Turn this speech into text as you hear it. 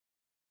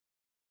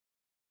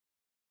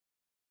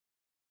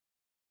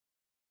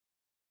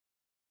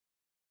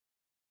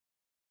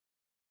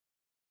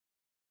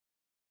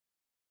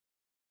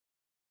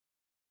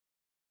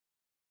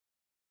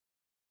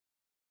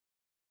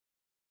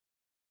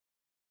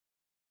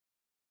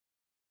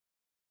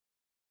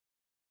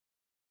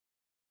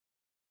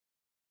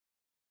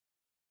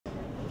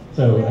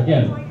So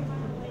again,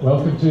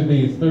 welcome to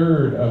the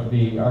third of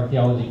the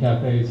Archaeology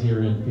Cafes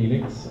here in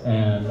Phoenix,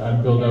 and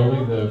I'm Bill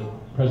Doley, the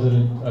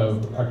president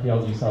of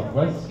Archaeology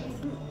Southwest.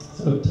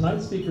 So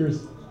tonight's speaker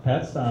is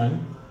Pat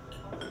Stein,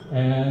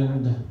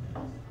 and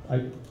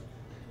I'm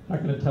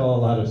not going to tell a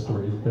lot of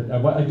stories, but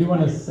I do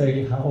want to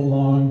say how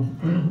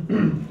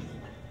long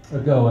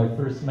ago I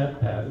first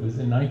met Pat. It was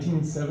in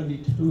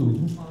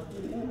 1972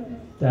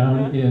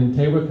 down in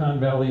Tehuacan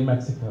Valley,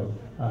 Mexico.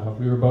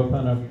 We were both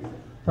on a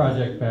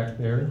project back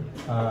there,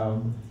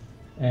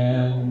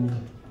 and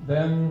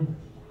then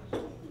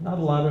not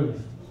a lot of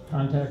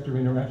contact or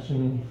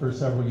interaction for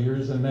several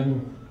years, and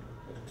then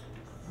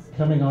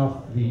coming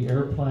off the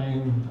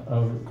airplane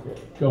of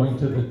going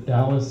to the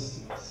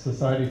Dallas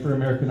Society for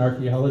American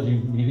Archaeology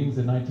meetings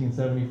in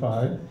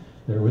 1975,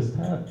 there was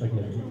Pat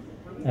again.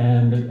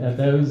 And at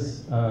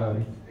those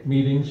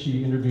meetings,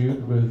 she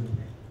interviewed with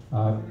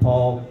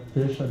Paul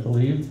Fish, I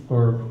believe,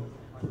 from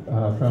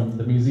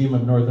the Museum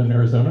of Northern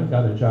Arizona,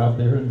 got a job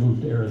there and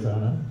moved to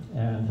Arizona,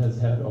 and has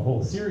had a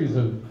whole series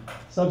of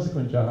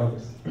subsequent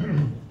jobs.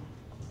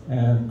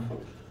 And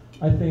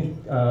I think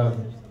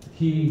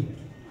key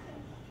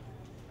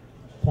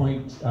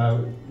point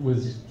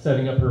was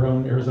setting up her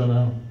own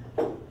Arizona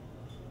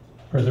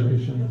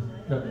Preservation,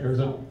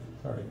 Arizona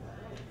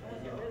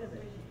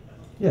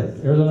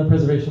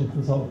Preservation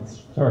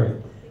Consultants,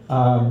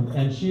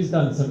 and she's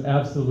done some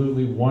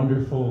absolutely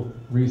wonderful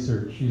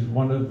research. She's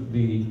one of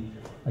the,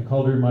 I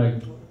called her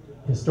my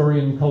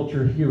historian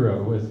culture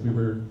hero as we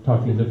were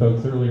talking to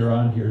folks earlier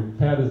on here.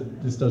 Pat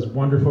just does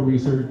wonderful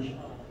research,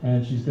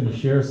 and she's going to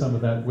share some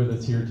of that with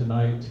us here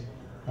tonight.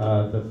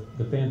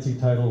 The fancy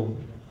title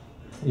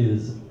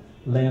is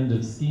Land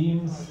of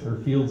Schemes, or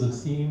Fields of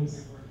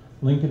Schemes,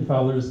 Lincoln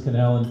Fowler's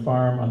Canal and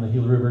Farm on the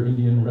Gila River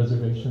Indian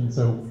Reservation.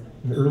 So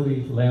an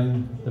early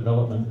land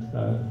development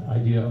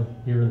idea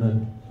here in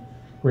the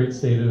great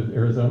state of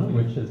Arizona,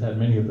 which has had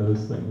many of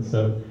those things.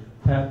 So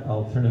Pat,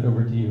 I'll turn it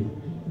over to you.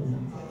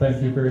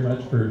 Thank you very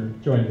much for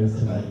joining us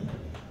tonight.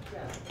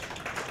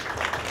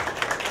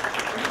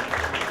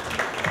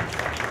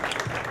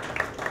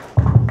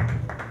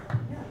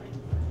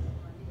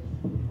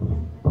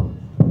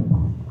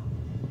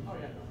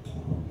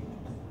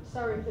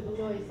 Sorry for the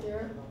noise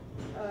there.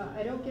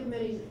 I don't give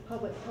many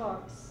public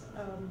talks.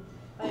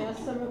 I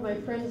asked some of my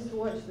friends to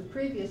watch the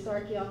previous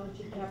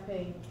Archaeology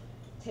Cafe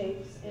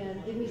tapes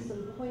and give me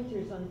some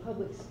pointers on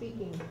public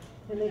speaking.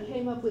 And they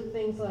came up with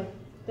things like,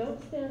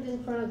 don't stand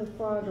in front of the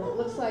frog, or it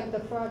looks like the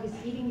frog is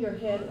eating your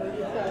head, or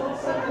you've got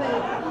some kind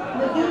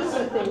of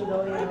Medusa thing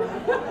going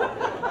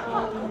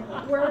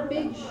on. Wear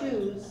big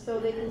shoes so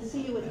they can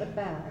see you at the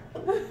back.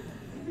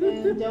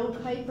 And don't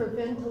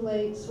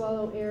hyperventilate,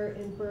 swallow air,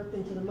 and burp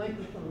into the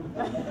microphone.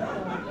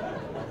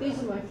 These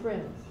are my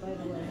friends, by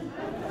the way.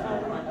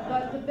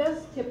 But the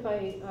best tip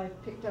I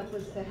picked up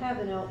was to have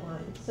an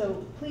outline.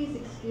 So please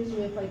excuse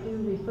me if I do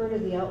refer to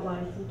the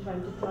outline from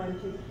time to time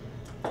to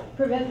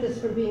prevent this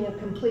from being a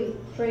complete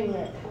train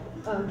wreck.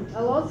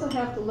 I'll also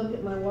have to look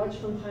at my watch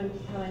from time to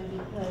time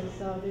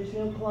because there's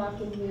no clock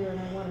in here, and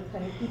I want to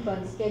kind of keep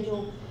on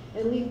schedule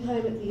and leave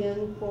time at the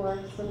end for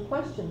some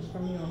questions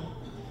from you all.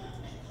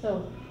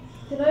 So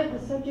tonight the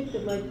subject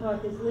of my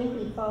talk is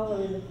Lincoln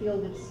Fowler in the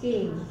Field of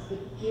Schemes, the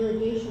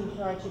irrigation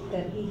project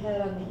that he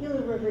had on the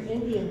Gila River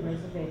Indian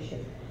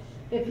Reservation.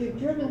 If you've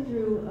driven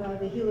through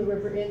the Gila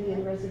River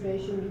Indian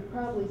Reservation, you've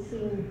probably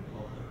seen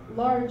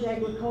large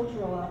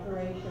agricultural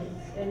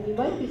operations, and you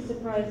might be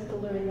surprised to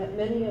learn that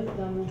many of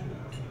them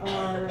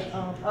are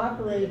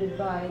operated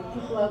by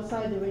people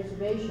outside the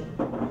reservation,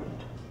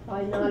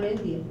 by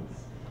non-Indians.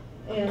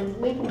 And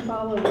Lincoln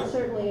Fowler was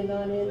certainly a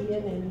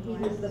non-Indian, and he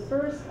was the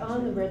first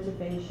on the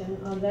reservation,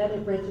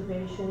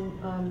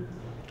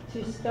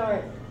 to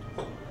start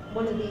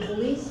one of these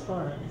lease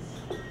farms.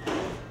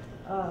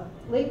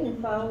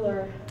 Lincoln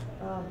Fowler,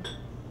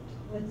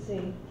 let's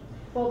see.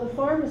 Well, the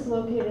farm is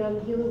located on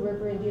the Gila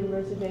River Indian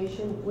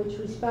Reservation, which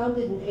was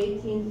founded in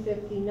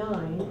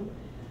 1859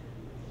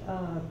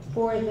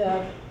 for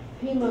the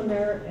Pima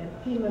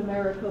and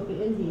Maricopa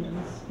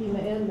Indians.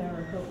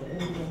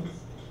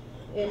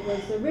 It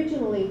was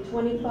originally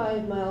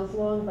 25 miles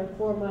long by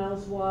 4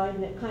 miles wide,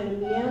 and it kind of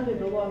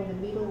meandered along the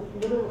middle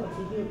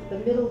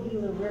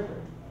Gila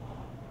River.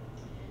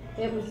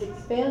 It was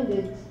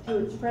expanded to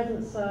its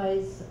present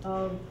size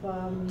of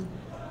a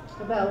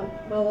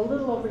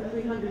little over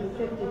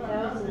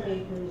 350,000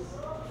 acres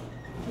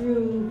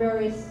through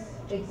various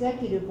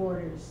executive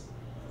orders.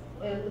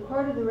 And the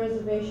part of the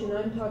reservation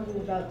I'm talking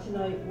about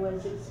tonight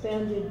was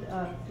expanded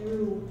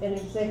through an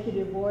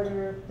executive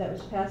order that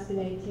was passed in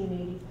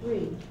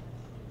 1883.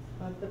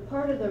 The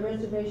part of the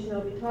reservation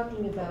I'll be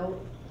talking about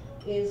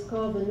is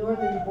called the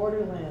northern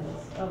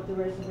borderlands of the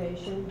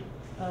reservation.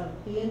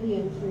 The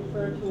Indians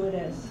refer to it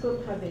as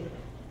Skukhavik,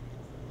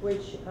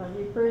 which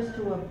refers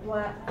to a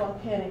black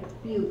volcanic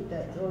butte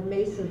or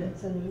mesa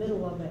that's in the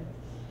middle of it.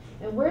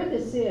 And where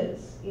this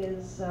is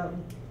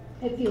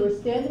if you were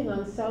standing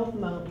on South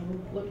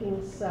Mountain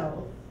looking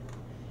south,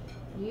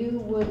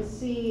 you would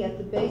see at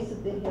the base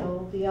of the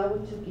hill the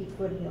Ahwatukee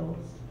foothills.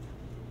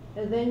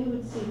 And then you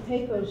would see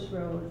Pecos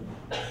Road.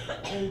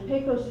 And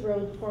Pecos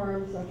Road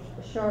forms a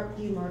sharp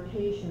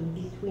demarcation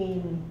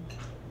between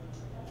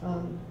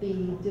the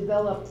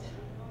developed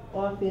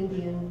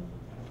off-Indian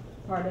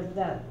part of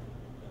that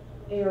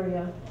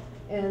area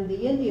and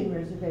the Indian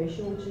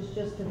Reservation, which is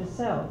just to the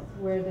south,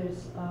 where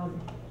there's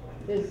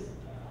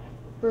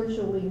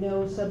virtually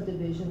no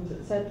subdivisions,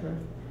 etc.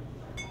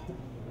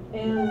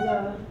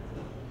 And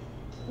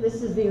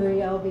this is the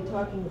area I'll be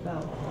talking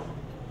about.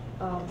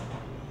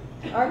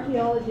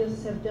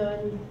 Archaeologists have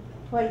done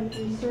quite a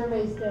few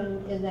surveys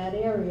down in that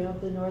area of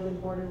the northern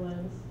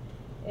borderlands,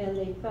 and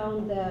they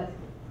found that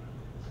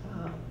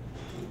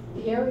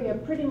the area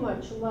pretty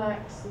much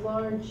lacks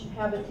large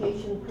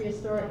habitation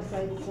prehistoric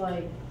sites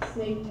like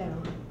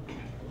Snaketown,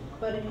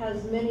 but it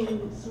has many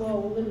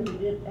small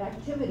limited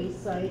activity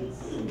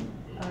sites,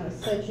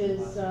 such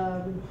as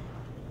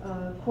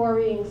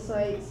quarrying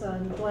sites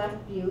on Black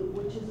Butte,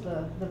 which is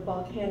the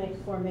volcanic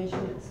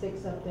formation that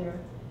sticks up there,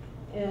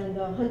 and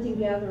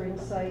hunting-gathering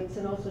sites,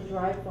 and also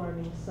dry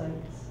farming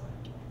sites.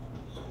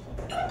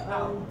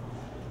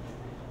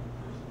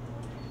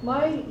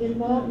 My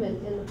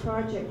involvement in the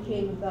project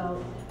came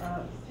about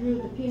through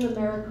the Pima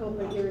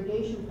Maricopa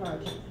Irrigation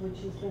Project, which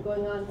has been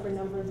going on for a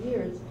number of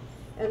years.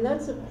 And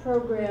that's a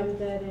program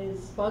that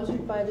is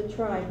sponsored by the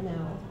tribe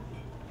now,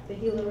 the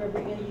Gila River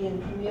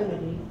Indian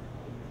community.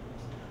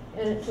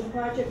 And it's a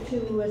project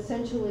to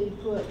essentially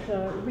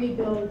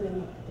rebuild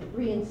and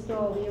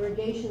reinstall the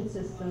irrigation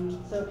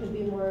system so it can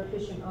be more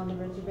efficient on the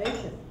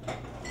reservation.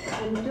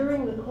 And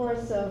during the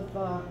course of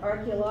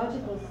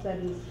archaeological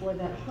studies for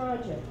that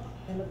project,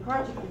 and the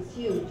project is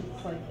huge,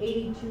 it's like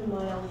 82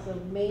 miles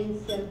of main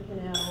stem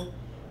canal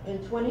and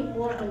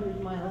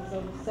 2,400 miles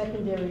of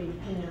secondary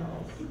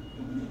canals.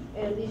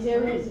 And these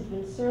areas have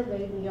been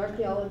surveyed, and the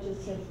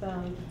archaeologists have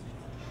found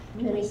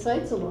many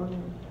sites along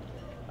them,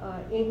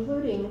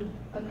 including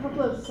a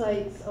couple of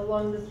sites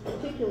along this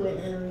particular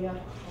area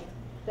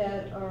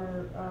that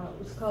are,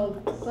 was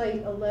called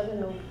Site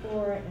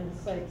 1104 and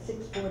Site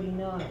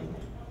 649.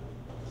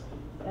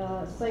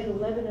 Site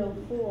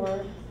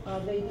 1104,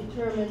 they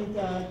determined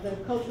the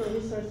Cultural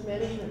Resource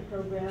Management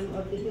Program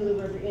of the Gila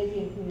River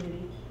Indian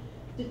Community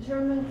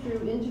determined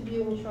through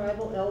interviewing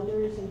tribal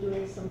elders and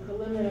doing some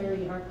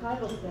preliminary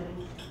archival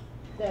studies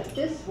that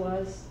this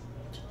was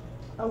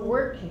a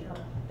work camp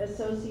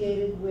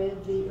associated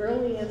with the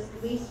earliest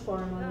lease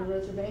farm on the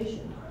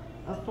reservation,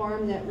 a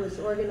farm that was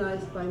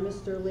organized by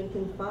Mr.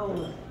 Lincoln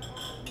Fowler.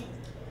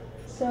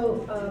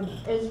 So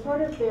as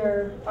part of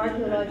their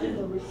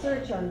archaeological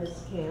research on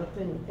this camp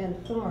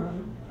and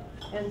farm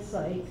and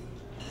site,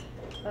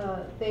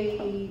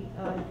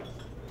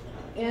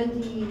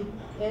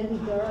 Andy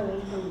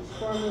Darling, who was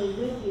formerly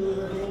with you in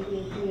the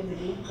Indian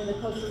community in the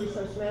Cultural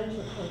Resource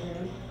Management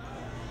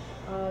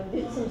Program,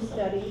 did some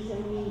studies,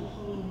 and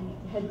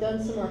he had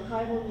done some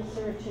archival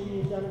research, and he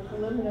had done a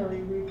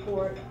preliminary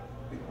report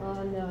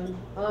on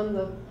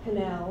the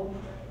canal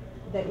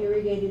that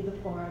irrigated the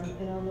farm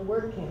and on the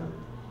work camp.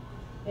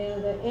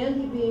 And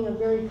Andy, being a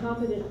very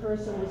competent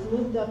person, was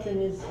moved up in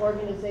his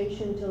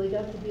organization until he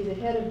got to be the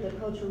head of the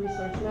Cultural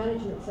Resource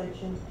Management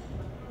section.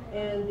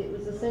 And it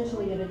was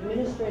essentially an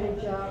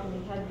administrative job, and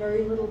he had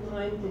very little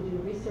time to do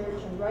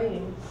research and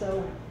writing.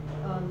 So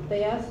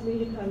they asked me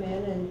to come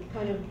in and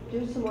kind of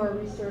do some more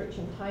research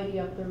and tidy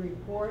up the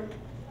report.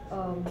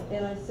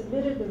 And I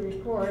submitted the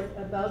report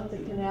about the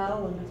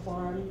canal and the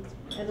farm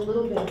and a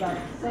little bit about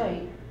the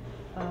site.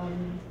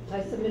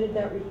 I submitted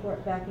that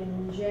report back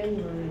in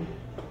January.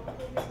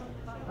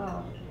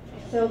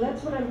 So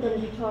that's what I'm going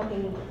to be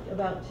talking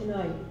about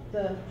tonight.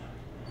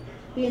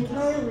 The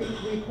entire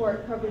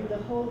report covered the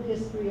whole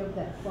history of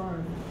that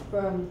farm,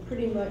 from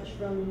pretty much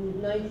from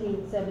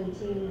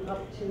 1917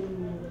 up to,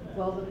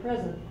 well, the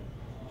present.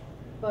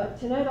 But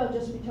tonight I'll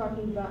just be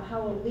talking about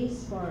how a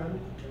lease farm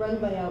run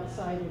by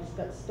outsiders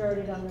got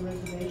started on the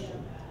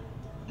reservation.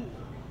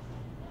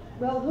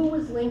 Well, who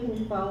was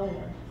Lincoln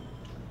Fowler?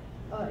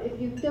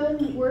 If you've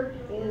done work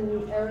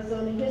in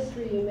Arizona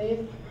history, you may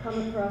have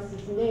come across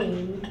his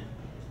name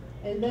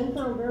and then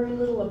found very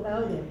little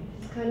about him.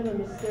 He's kind of a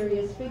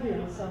mysterious figure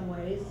in some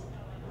ways,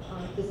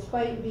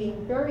 despite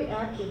being very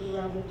active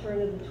around the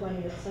turn of the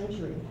 20th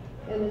century.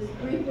 And there's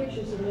 3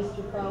 pictures of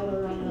Mr.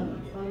 Fowler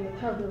on the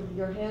cover of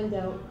your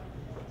handout.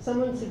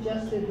 Someone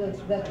suggested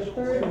that the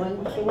third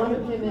one, the one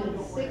of him in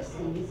his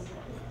 60s,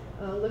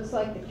 looks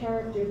like the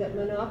character that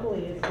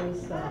Monopoly is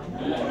based on.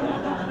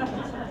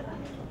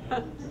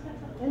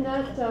 And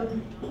that,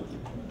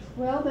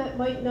 well, that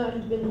might not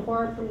have been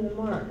far from the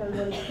mark on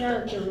what his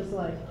character was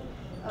like.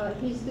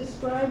 He's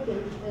described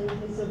in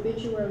his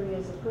obituary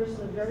as a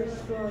person of very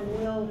strong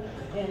will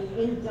and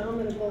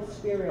indomitable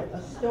spirit,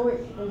 a stoic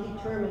and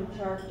determined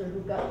character who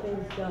got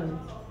things done.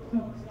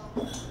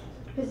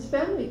 His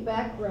family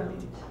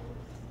background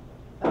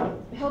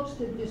helps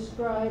to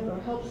describe or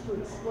helps to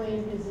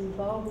explain his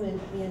involvement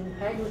in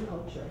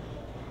agriculture.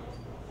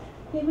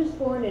 He was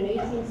born in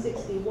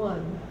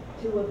 1861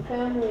 to a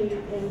family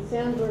in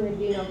San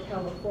Bernardino,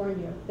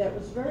 California, that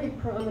was very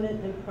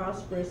prominent and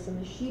prosperous in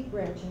the sheep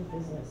ranching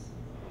business.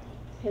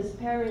 His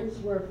parents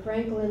were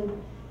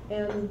Franklin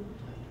M.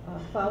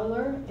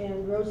 Fowler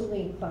and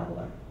Rosaline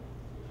Fowler.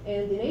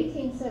 And in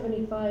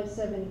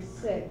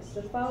 1875-76,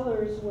 the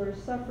Fowlers were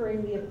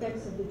suffering the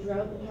effects of the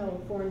drought in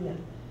California,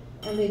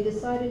 and they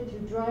decided to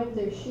drive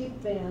their sheep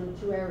van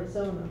to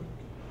Arizona,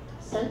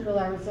 central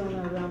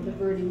Arizona around the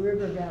Verde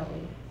River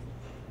Valley.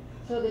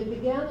 So they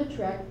began the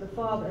trek, the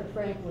father,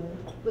 Franklin,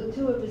 with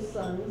 2 of his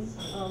sons,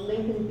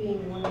 Lincoln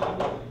being one of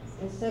them,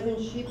 and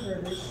 7 sheep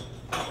herders.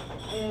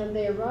 And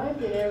they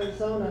arrived in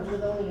Arizona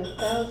with only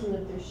 1,000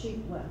 of their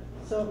sheep left.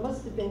 So it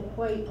must have been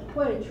quite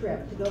a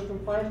trip to go from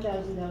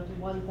 5,000 down to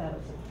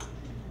 1,000.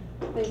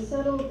 They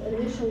settled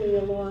initially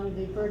along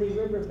the Verde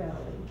River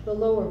Valley, the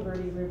lower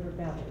Verde River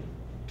Valley.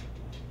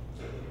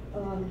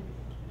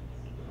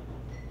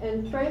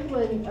 And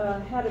Franklin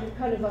had a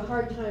kind of a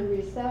hard time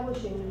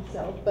reestablishing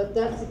himself, but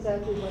that's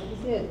exactly what he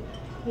did.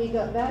 He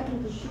got back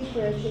into sheep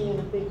ranching in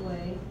a big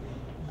way,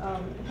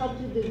 helped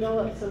to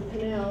develop some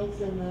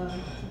canals in the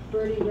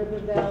Verde River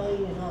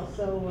Valley and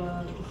also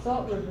the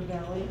Salt River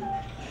Valley.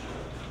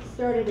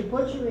 Started a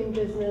butchering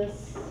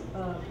business,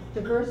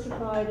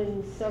 diversified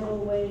in several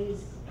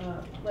ways.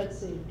 Let's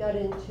see, got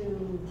into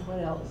what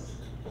else?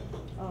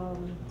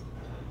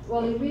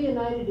 Well, he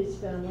reunited his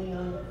family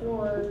on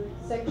 4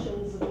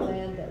 sections of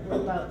land that were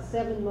about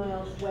 7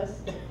 miles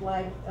west of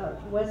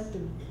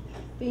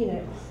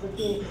Phoenix, the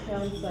Phoenix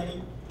town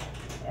site.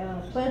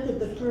 Planted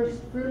the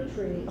first fruit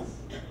trees,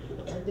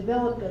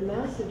 developed a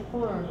massive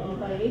farm, and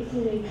by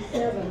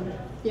 1887,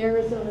 the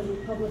Arizona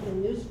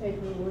Republican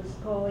newspaper was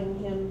calling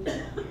him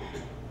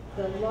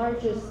the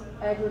largest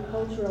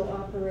agricultural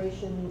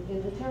operation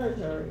in the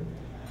territory.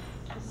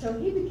 So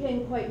he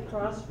became quite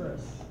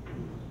prosperous.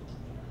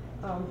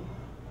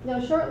 Now,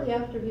 shortly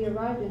after he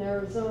arrived in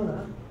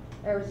Arizona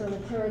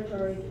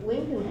territory,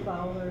 Lincoln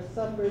Fowler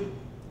suffered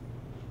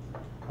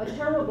a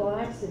terrible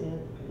accident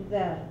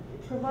that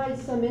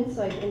provides some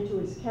insight into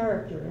his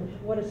character and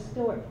what a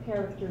stoic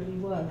character he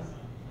was.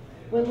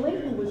 When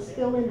Lincoln was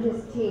still in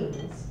his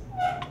teens,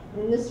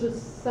 and this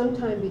was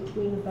sometime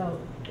between about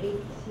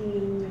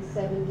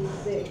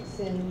 1876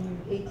 and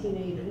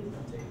 1880,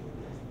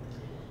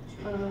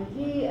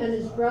 he and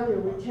his brother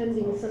were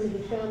tending some of the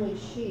family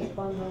sheep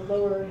on the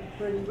lower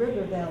Verde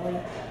River Valley.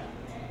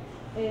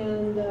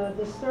 And the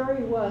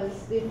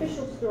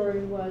official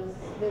story was,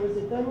 there was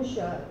a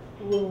gunshot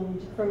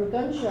wound. From a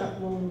gunshot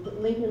wound,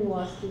 Lincoln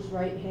lost his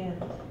right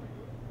hand.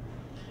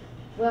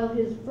 Well,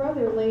 his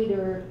brother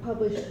later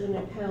published an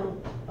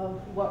account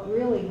of what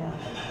really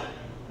happened.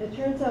 It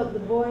turns out the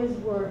boys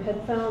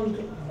had found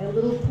a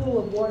little pool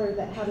of water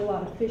that had a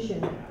lot of fish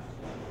in it,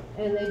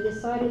 and they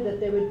decided that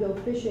they would go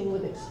fishing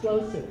with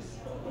explosives.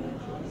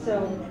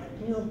 So,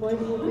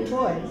 boys will be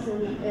boys,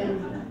 and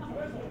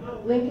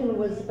Lincoln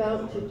was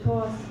about to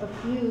toss a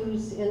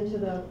fuse into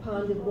the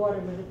pond of water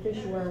where the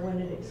fish were when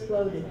it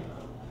exploded,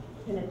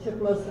 and it took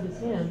most of his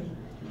hand.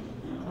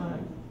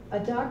 A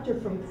doctor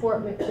from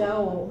Fort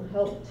McDowell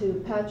helped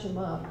to patch him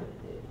up.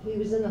 He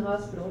was in the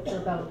hospital for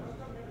about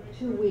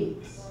 2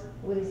 weeks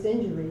with his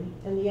injury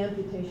and the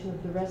amputation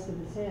of the rest of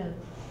his hand.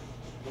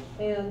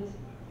 And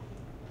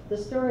the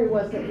story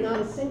was that not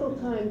a single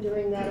time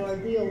during that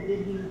ordeal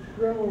did he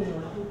groan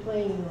or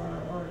complain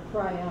or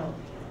cry out.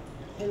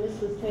 And this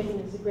was taken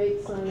as a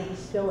great sign of a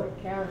stoic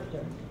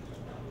character.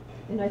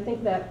 And I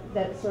think that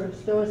sort of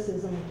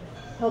stoicism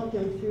helped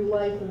him through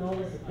life and all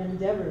his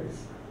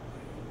endeavors.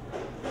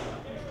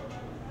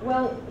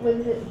 Well,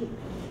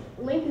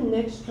 Lincoln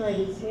next tried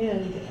his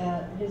hand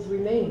at his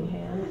remaining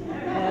hand.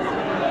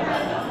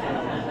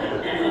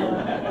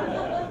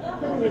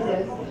 Couldn't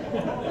resist.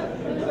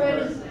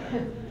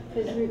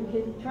 He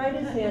tried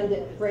his hand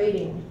at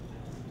freighting.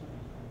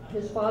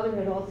 His father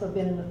had also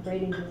been in the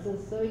freighting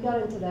business, so he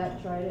got into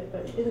that, tried it,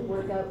 but it didn't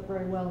work out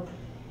very well.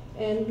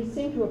 And he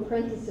seemed to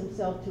apprentice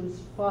himself to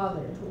his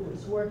father, who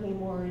was working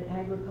more in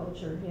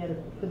agriculture. He had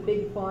the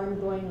big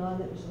farm going on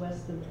that was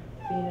west of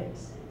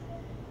Phoenix.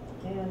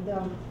 And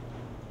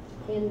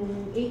in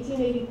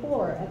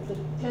 1884, at the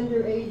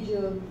tender age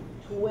of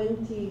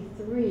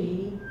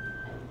 23,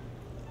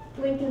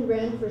 Lincoln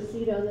ran for a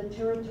seat on the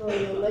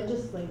territorial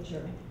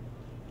legislature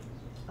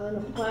on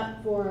a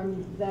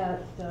platform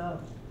that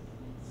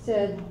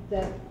said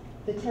that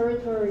the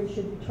territory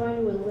should be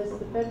trying to enlist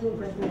the federal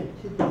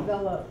government to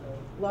develop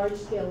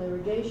large-scale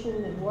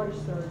irrigation and water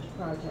storage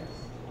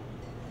projects.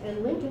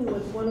 And Lincoln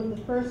was one of the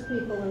first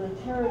people in the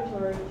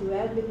territory to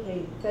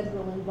advocate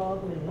federal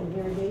involvement in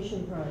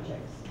irrigation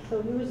projects.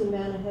 So he was a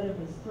man ahead of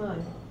his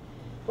time.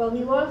 Well,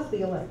 he lost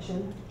the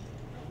election,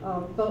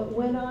 but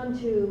went on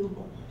to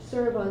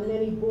serve on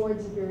many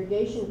boards of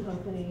irrigation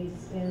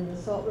companies in the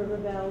Salt River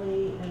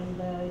Valley and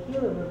the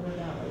Gila River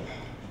Valley,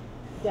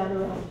 down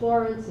around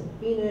Florence and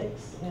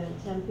Phoenix and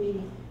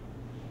Tempe.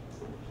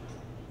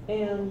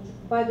 And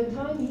by the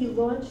time he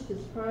launched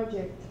his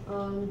project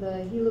on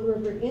the Gila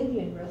River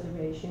Indian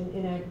Reservation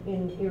in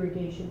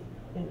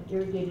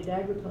irrigated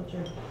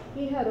agriculture,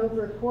 he had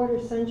over a quarter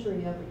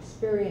century of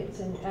experience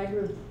in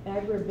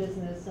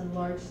agribusiness and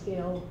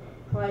large-scale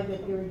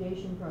private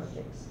irrigation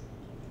projects.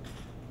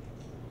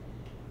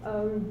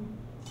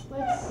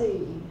 let's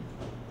see.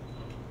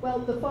 Well,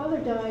 the father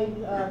died,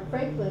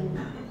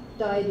 Franklin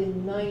died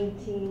in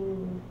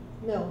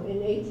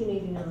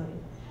 1889.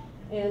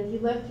 And he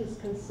left his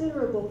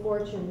considerable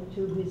fortune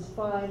to his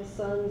 5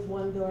 sons,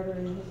 1 daughter,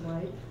 and his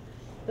wife.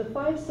 The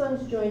 5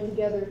 sons joined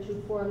together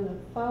to form the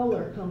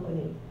Fowler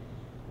Company,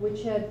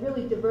 which had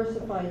really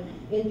diversified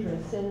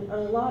interests and a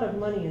lot of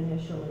money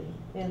initially.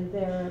 And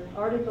their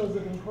articles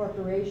of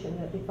incorporation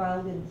that they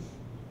filed in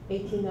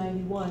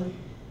 1891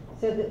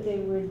 said that they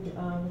would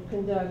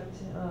conduct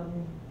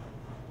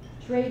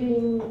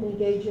trading,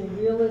 engage in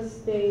real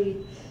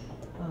estate,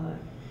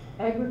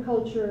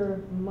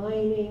 agriculture,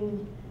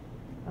 mining,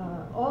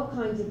 all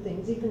kinds of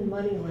things, even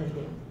money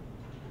lending.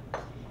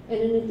 And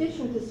in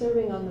addition to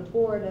serving on the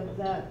board of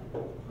that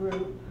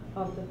group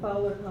of the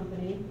Fowler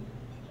Company,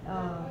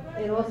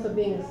 and also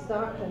being a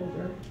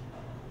stockholder,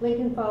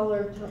 Lincoln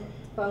Fowler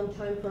found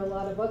time for a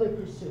lot of other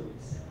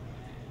pursuits.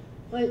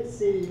 Let's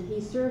see, he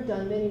served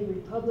on many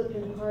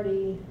Republican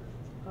Party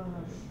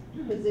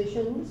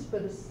positions for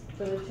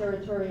the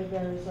territory of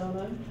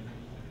Arizona.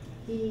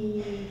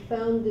 He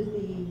founded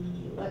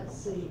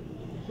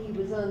he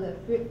was on the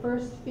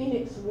first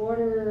Phoenix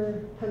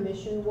Waterworks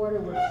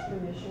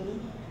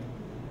Commission.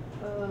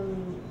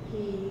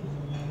 He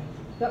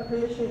got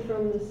permission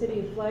from the city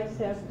of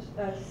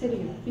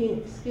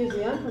Phoenix, excuse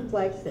me, I'm from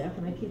Flagstaff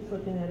and I keep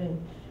flipping that in,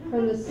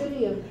 from the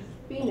city of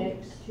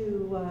Phoenix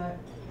to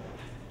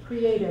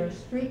create a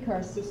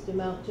streetcar system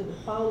out to the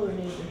Fowler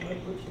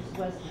neighborhood, which is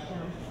west of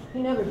town.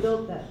 He never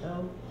built that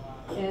though,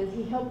 and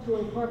he helped to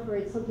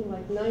incorporate something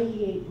like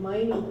 98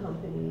 mining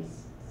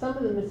companies, some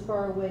of them as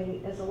far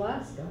away as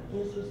Alaska,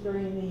 and this was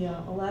during the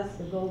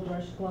Alaska Gold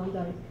Rush,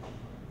 Klondike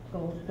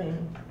gold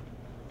thing.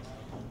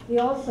 He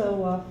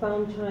also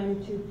found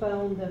time to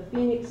found the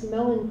Phoenix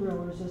Melon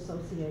Growers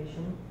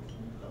Association.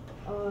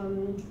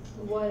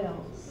 What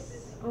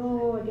else?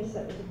 Oh, I guess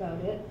that was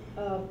about it.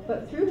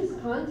 But through his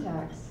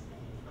contacts,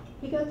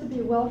 he got to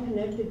be well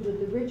connected with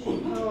the rich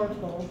and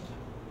powerful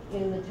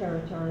in the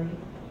territory,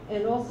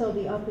 and also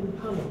the up and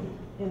coming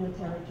in the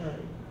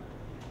territory.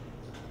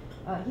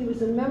 He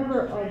was a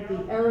member of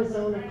the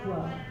Arizona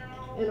Club,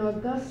 an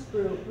august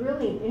group,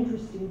 really an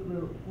interesting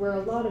group, where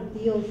a lot of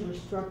deals were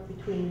struck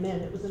between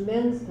men. It was a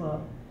men's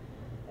club.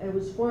 It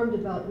was formed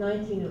about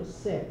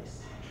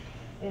 1906.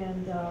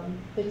 And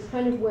it's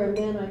kind of where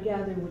men, I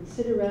gather, would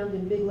sit around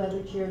in big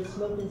leather chairs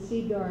smoking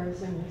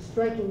cigars and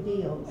striking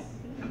deals.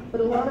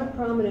 But a lot of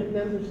prominent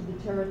members of the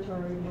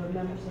territory were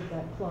members of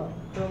that club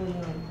early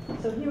on.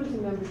 So he was a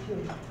member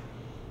too.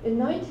 In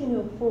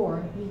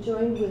 1904, he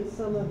joined with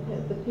some of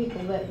the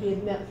people that he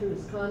had met through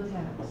his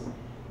contacts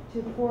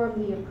to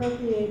form the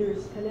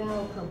Appropriators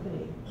Canal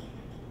Company.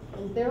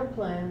 And their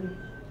plan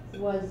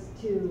was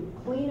to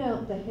clean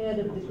out the head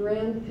of the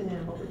Grand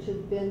Canal, which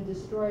had been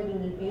destroyed in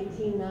an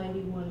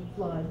 1891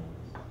 flood,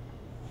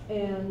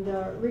 and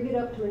rig it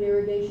up to an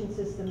irrigation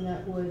system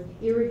that would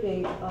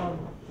irrigate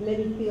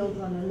many fields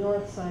on the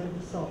north side of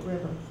the Salt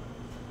River.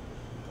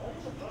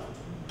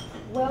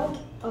 Well,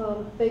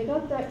 they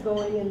got that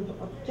going, and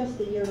just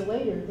a year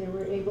later, they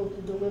were able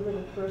to deliver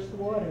the first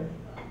water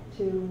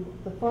to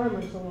the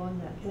farmers along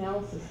that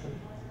canal system.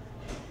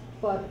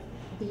 But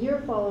the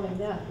year following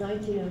that,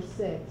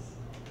 1906,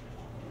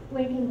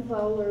 Lincoln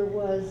Fowler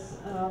was,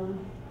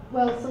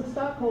 some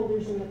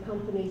stockholders in the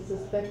company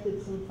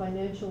suspected some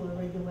financial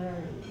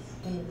irregularities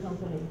in the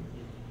company.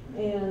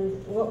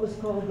 And what was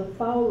called the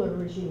Fowler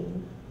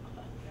regime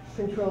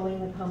controlling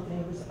the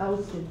company was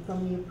ousted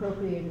from the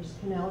Appropriators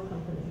Canal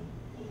Company.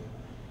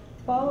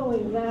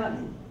 Following that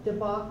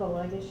debacle,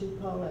 I guess you'd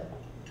call it,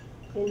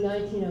 in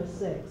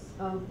 1906,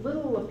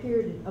 little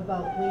appeared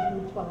about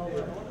Lincoln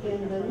Fowler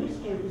in the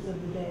newspapers of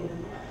the day.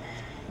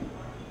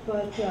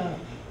 But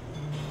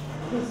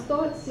his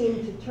thoughts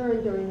seemed to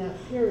turn during that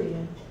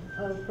period,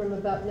 from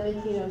about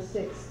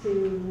 1906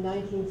 to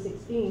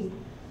 1916,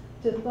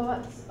 to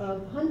thoughts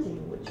of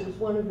hunting, which was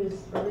one of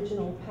his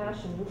original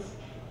passions.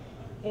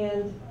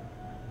 And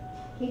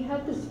he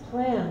had this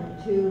plan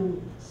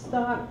to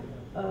stock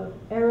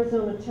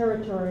Arizona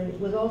territory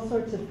with all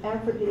sorts of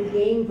African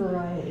game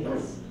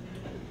varieties.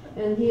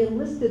 And he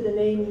enlisted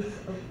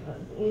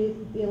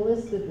he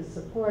enlisted the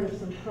support of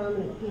some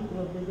prominent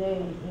people of the day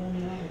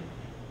in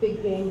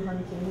big game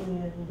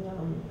hunting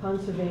and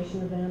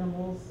conservation of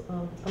animals.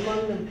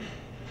 Among them,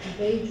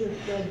 Major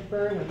Fred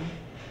Burnham,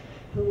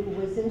 who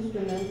was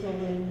instrumental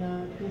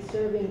in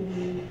conserving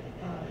the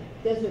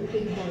desert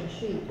bighorn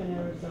sheep in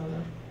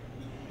Arizona.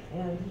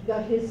 And he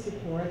got his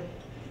support.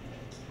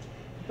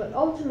 But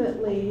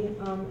ultimately,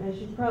 as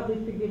you probably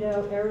figured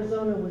out,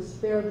 Arizona was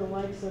spared the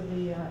likes of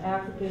the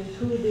African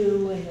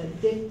kudu and the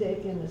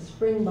dik-dik and the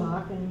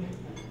springbok and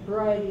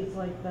varieties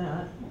like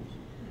that.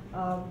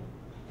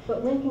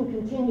 But Lincoln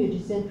continued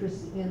his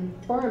interest in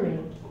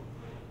farming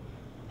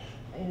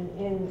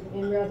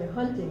and rather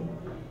hunting.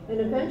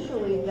 And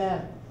eventually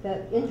that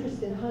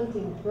interest in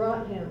hunting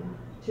brought him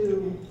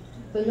to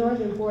the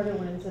northern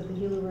borderlands of the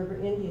Gila River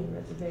Indian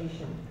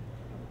Reservation.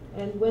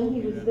 And when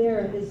he was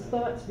there, his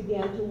thoughts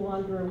began to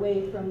wander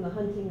away from the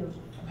hunting of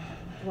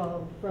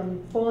well,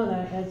 from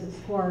fauna as his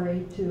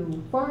quarry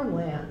to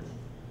farmland.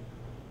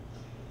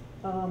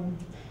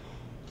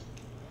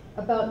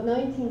 About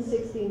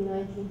 1916,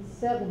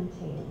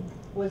 1917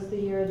 was the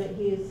year that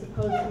he is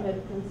supposed to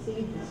have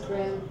conceived this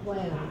grand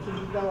plan to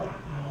develop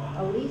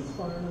a lease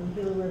farm on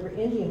the Gila River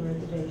Indian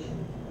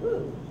Reservation.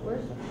 Ooh,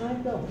 where's the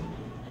time going?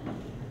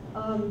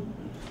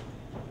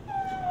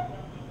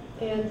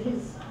 And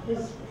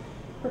his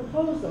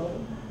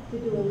proposal to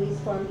do a lease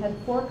farm had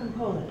 4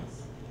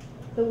 components.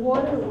 The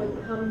water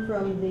would come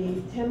from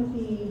the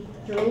Tempe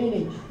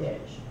drainage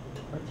ditch,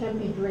 or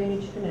Tempe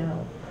drainage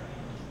canal.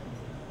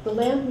 The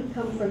land would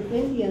come from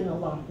Indian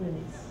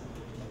allotments.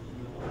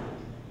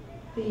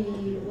 The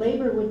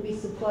labor would be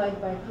supplied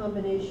by a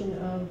combination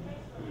of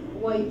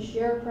white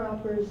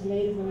sharecroppers,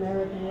 Native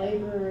American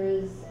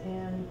laborers,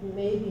 and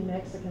maybe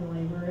Mexican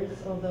laborers,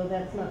 although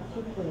that's not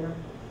too clear.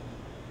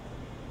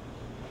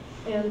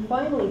 And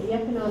finally, the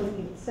economic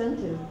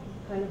incentive,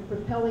 kind of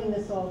propelling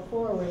this all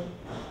forward,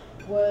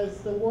 was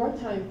the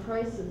wartime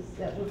prices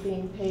that were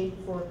being paid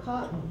for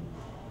cotton.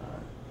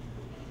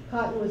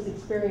 Cotton was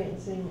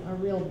experiencing a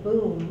real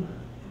boom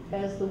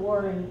as the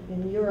war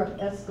in Europe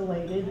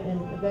escalated,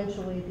 and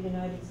eventually the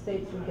United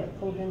States would get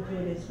pulled into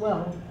it as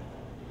well.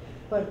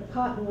 But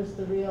cotton was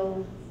the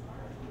real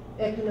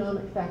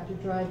economic factor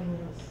driving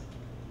this.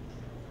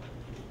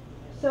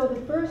 So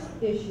the first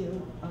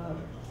issue,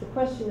 the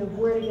question of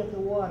where to get the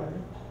water,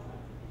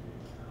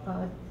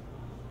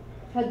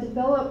 had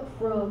developed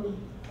from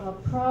a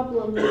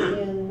problem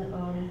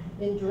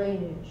in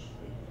drainage.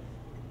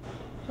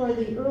 Toward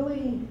the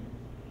early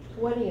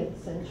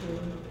 20th century,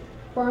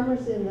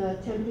 farmers in the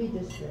Tempe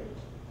district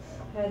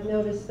had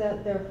noticed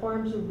that their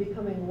farms were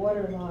becoming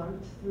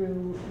waterlogged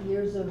through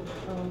years of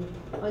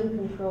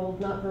uncontrolled,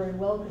 not very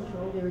well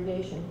controlled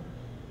irrigation.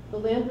 The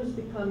land was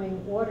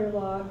becoming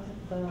waterlogged,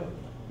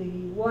 the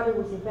water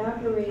was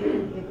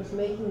evaporating, it was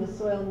making the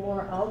soil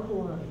more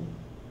alkaline.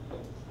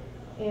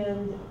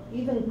 And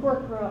even poor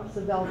crops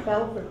of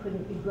alfalfa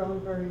couldn't be grown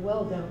very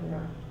well down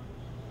there.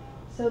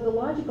 So the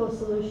logical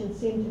solution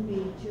seemed to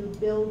be to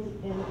build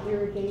an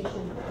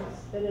irrigation,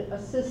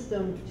 a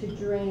system to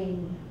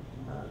drain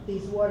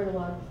these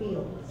waterlogged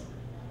fields.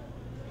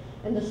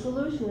 And the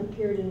solution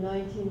appeared in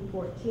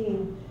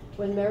 1914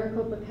 when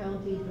Maricopa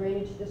County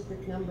Drainage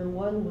District Number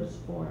 1 was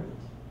formed.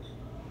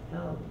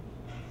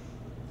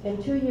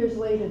 And 2 years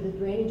later, the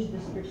drainage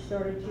district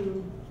started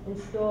to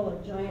install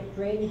a giant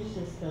drainage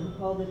system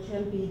called the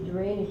Tempe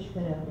Drainage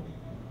Canal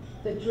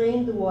that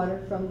drained the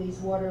water from these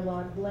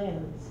waterlogged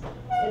lands.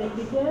 And it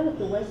began at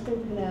the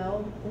Western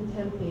Canal in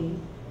Tempe.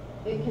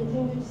 It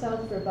continued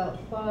south for about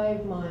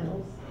 5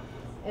 miles,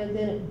 and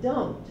then it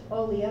dumped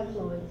all the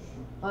effluent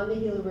on the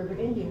Gila River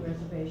Indian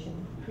Reservation,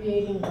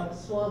 creating a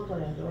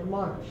swampland or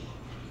marsh.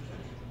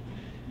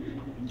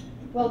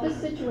 Well, this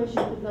situation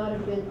could not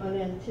have been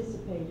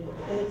unanticipated,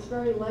 and it's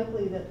very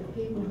likely that the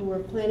people who were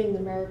planning the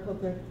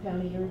Maricopa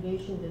County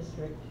Irrigation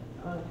District,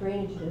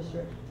 Drainage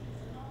District,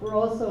 were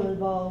also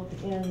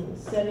involved in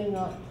setting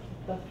up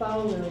the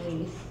Fowler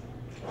lease,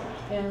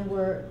 and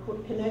were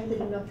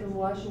connected enough in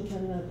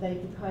Washington that they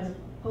could kind of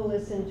pull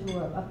this into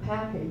a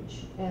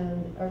package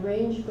and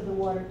arrange for the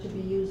water to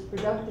be used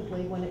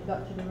productively when it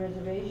got to the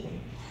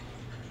reservation.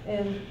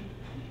 And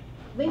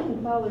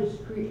Lincoln Fowler's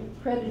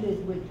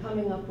credited with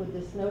coming up with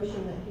this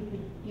notion that he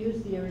could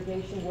use the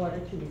irrigation water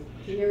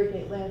to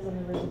irrigate lands on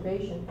the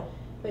reservation,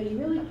 but he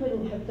really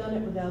couldn't have done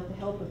it without the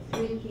help of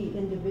 3 key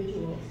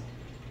individuals.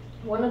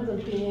 One of them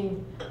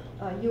being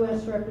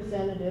U.S.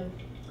 Representative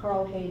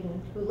Carl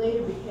Hayden, who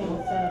later became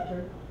a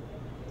senator,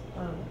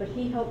 but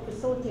he helped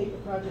facilitate the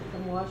project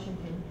from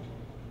Washington.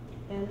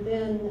 And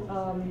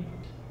then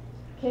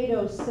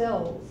Cato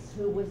Sells,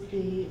 who was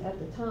at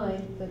the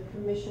time, the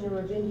Commissioner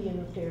of Indian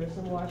Affairs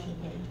in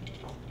Washington.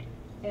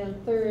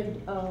 And third,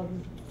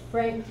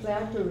 Frank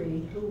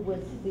Thackeray, who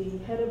was the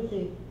head of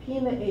the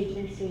Pima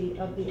agency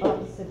of the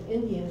Office of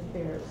Indian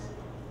Affairs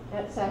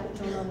at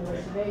Sackatoon on the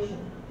reservation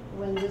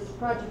when this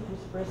project was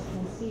first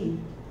conceived.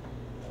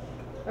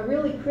 A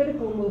really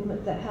critical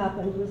movement that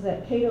happened was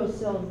that Cato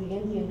Sells, the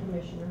Indian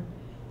Commissioner,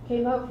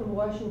 came out from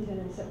Washington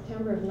in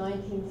September of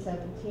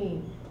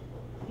 1917,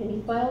 and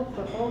he filed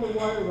for all the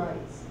water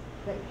rights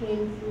that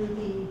came through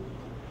the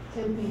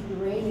Tempe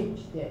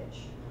drainage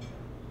ditch.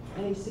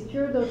 And he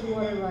secured those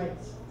water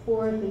rights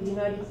for the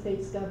United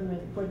States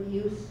government for the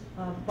use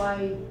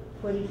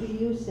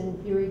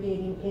in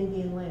irrigating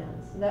Indian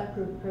lands. And that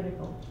proved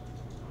critical.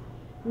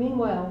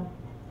 Meanwhile,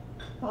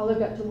 Fowler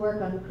got to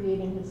work on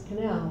creating his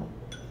canal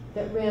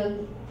that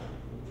ran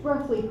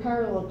roughly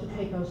parallel to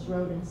Pecos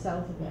Road and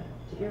south of it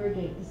to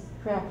irrigate this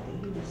tract that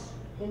he was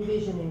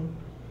envisioning.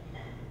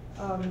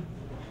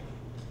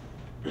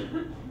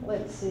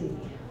 Let's see.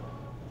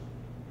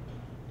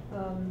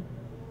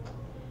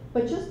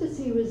 But just as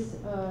he was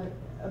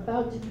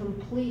about to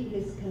complete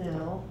his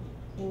canal,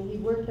 and he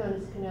worked on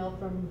his canal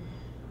from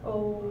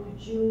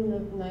June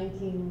of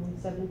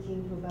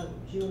 1917 to about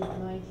June of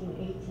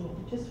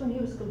 1918, just when he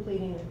was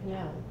completing the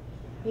canal,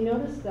 he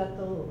noticed that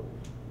the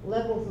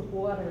levels of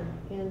water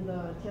in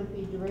the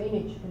Tempe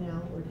drainage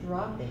canal were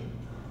dropping.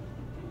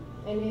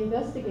 And they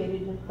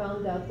investigated and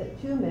found out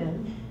that two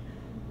men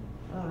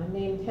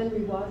named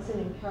Henry Watson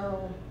and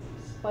Carol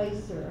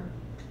Spicer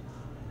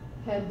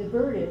had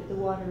diverted the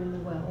water in the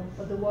well,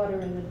 or the water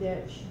in the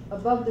ditch,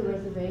 above the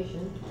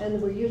reservation, and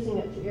were using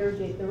it to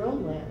irrigate their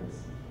own lands.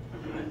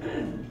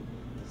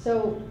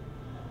 So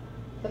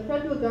the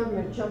federal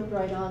government jumped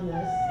right on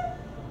this,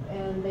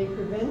 and they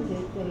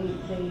prevented,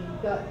 they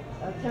got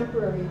a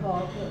temporary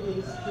halt, at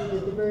least, through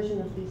the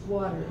diversion of these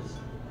waters.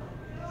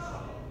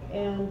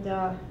 And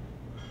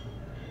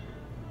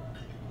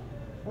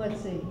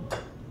let's see.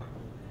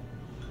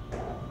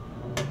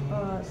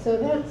 So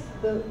that's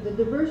the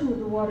diversion of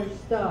the water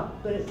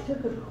stopped, but it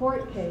took a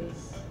court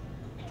case,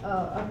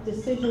 a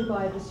decision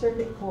by the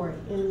circuit court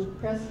in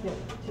Prescott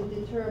to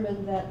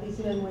determine that these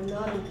men were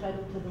not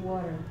entitled to the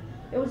water.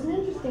 It was an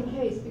interesting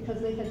case because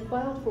they had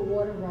filed for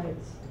water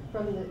rights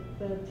from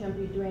the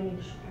Tempe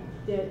drainage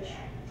ditch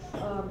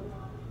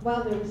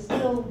while they were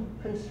still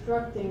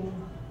constructing.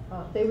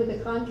 They were the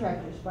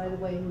contractors, by the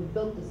way, who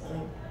built this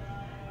thing.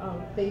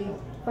 They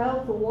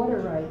filed for water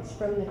rights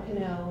from the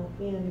canal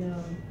in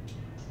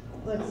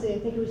let's see, I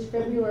think it was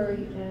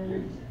February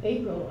and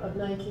April of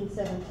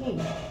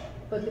 1917.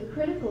 But the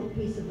critical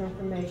piece of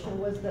information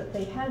was that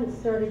they hadn't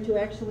started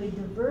to actually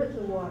divert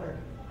the water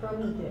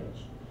from the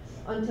ditch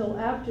until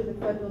after the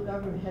federal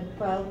government had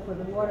filed for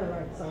the water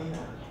rights on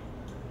that.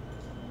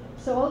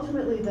 So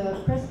ultimately the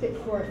Prescott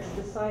courts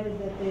decided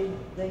that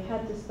they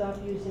had to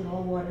stop using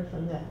all water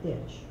from that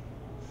ditch.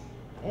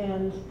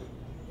 And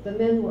the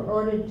men were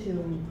ordered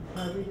to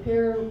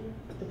repair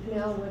the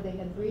canal where they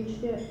had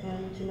breached it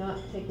and to not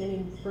take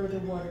any further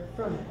water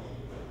from it.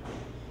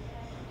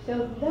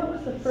 So that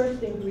was the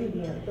first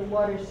ingredient, the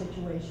water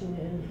situation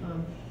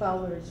in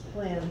Fowler's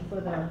plan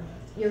for the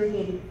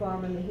irrigated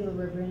farm on the Gila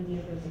River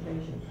Indian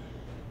Reservation.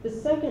 The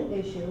second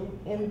issue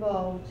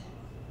involved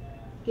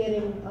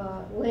getting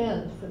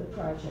land for the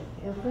project.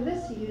 And for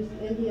this he used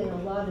Indian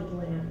allotted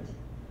land.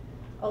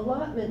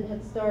 Allotment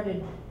had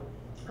started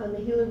on the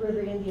Gila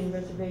River Indian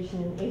Reservation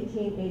in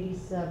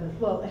 1887.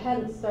 Well, it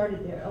hadn't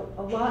started there.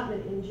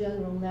 Allotment in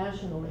general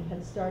nationally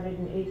had started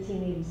in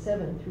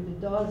 1887 through the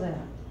Dawes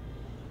Act.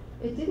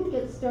 It didn't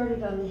get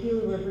started on the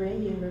Gila River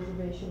Indian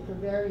Reservation for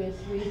various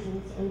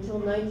reasons until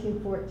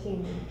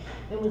 1914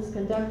 and was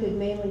conducted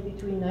mainly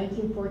between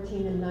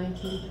 1914 and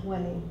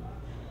 1920.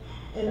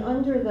 And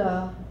under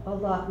the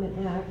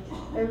Allotment Act,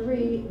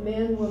 every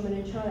man, woman,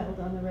 and child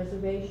on the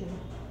reservation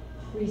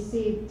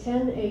received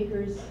 10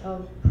 acres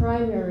of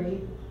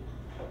primary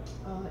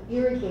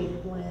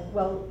irrigated land,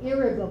 well,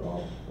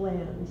 irrigable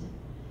land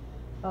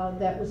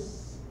that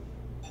was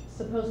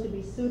supposed to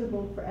be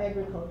suitable for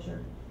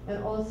agriculture,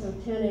 and also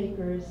 10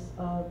 acres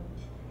of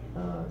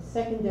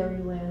secondary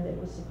land that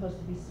was supposed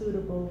to be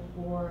suitable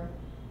for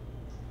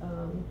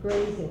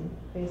grazing,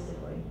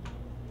 basically.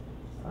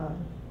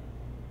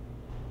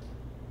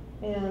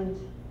 And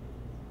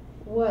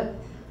what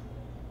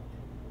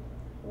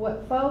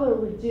Fowler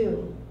would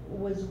do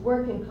was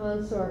work in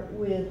consort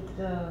with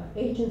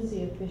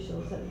agency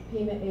officials at the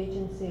PEMA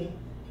agency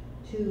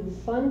to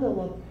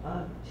bundle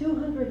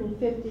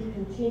 250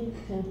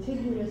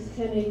 contiguous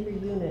 10-acre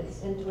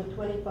units into a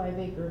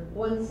 25-acre,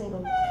 one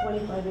single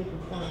 25-acre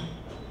farm.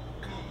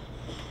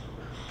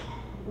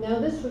 Now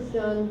this was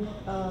done,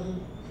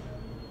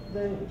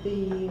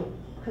 the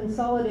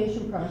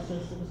consolidation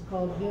process was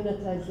called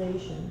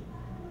unitization,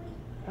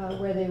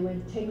 where they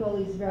would take all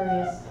these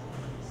various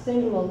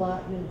single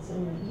allotments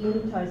and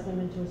unitize them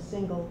into a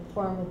single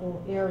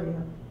farmable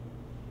area.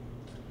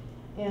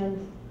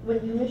 And when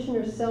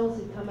Commissioner Sells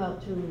had come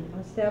out to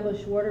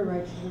establish water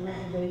rights for the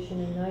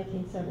reservation in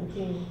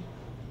 1917,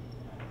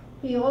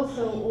 he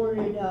also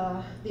ordered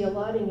the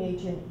allotting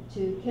agent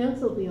to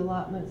cancel the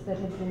allotments that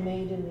had been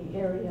made in the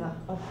area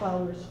of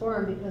Fowler's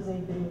farm because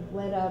they'd been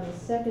let out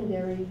as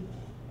secondary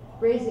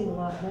grazing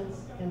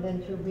allotments, and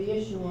then to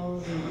reissue all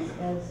of these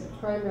as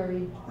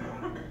primary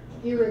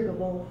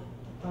irrigable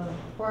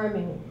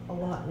farming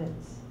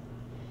allotments.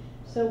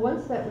 So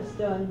once that was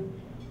done,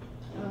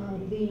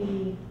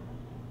 the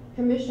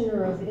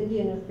Commissioner of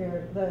Indian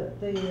Affairs, the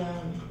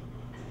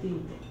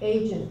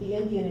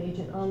Indian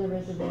agent on the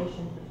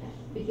reservation,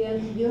 began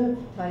to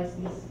unitize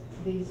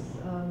these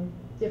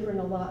different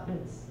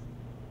allotments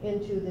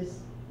into this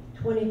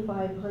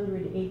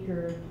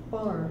 2,500-acre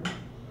farm.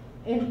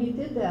 And he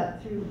did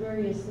that through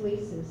various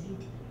leases.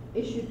 He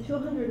issued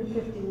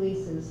 250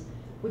 leases,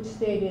 which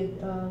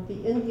stated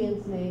the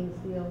Indian's name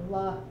is the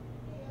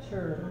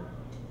allotter,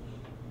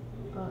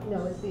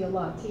 no, it's the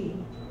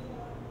allottee,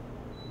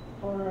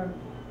 or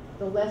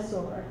the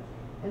lessor,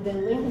 and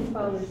then Lincoln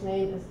Fowler's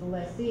name is the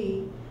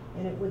lessee,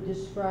 and it would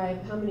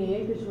describe how many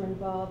acres were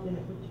involved, and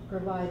it would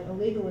provide a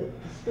legal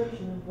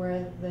description of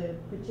where the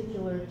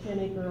particular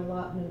 10-acre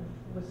allotment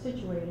was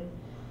situated.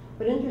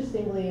 But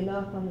interestingly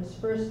enough, on this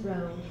first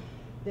round,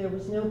 there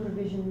was no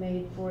provision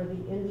made for the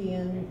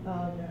Indian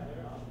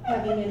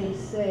having any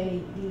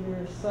say,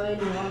 either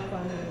signing off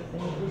on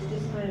anything. It was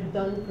just kind of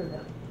done for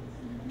them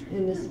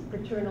in this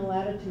paternal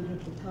attitude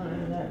at the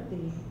time that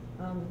the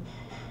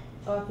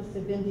Office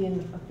of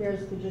Indian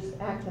Affairs could just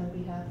act on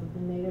behalf of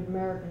the Native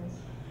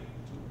Americans.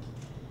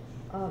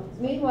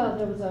 Meanwhile,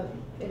 there was an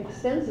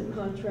extensive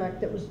contract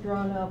that was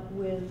drawn up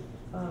with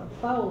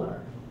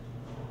Fowler,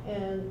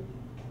 and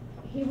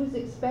he was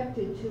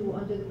expected to,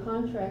 under the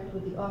contract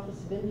with the Office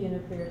of Indian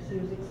Affairs, he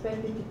was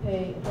expected to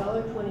pay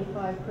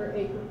 $1.25 per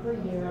acre per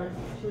year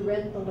to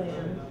rent the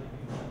land.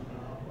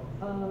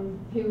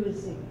 He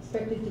was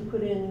expected to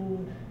put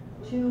in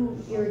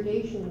 2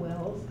 irrigation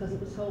wells, because it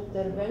was hoped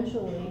that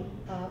eventually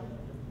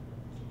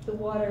the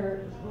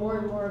water, more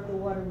and more of the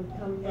water would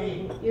come from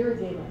an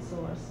irrigated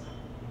source,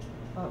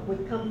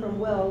 would come from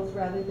wells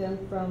rather than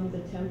from the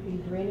Tempe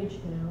drainage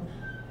canal.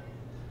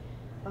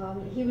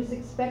 He was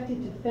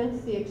expected to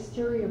fence the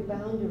exterior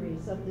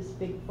boundaries of this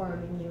big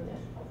farming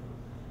unit.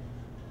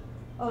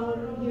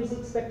 He was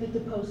expected to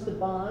post a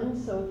bond,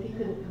 so if he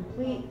couldn't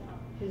complete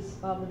his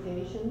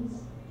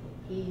obligations,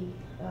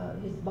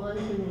 his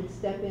bondsman would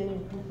step in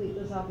and complete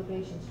those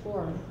obligations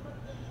for him.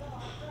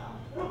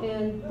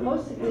 And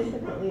most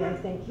significantly, I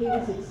think, he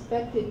was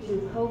expected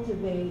to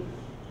cultivate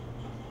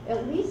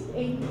at least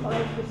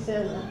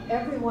 85% of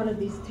every one of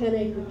these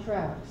 10-acre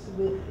tracts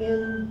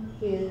within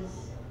his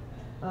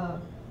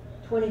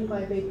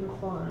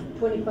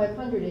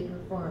 2,500-acre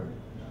farm.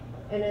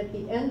 And at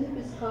the end of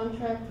his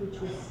contract, which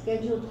was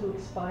scheduled to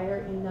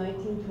expire in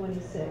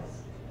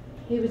 1926,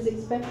 he was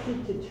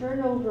expected to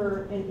turn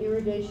over an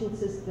irrigation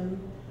system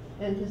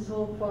and his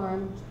whole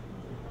farm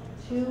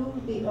to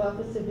the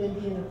Office of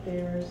Indian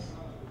Affairs,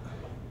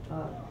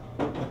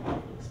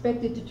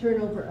 expected to turn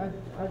over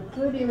a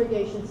good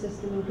irrigation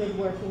system in good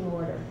working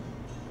order.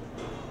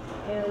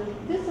 And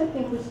this, I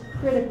think, was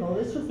critical.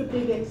 This was the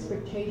big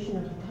expectation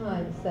of the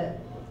times, that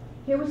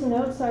here was an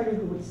outsider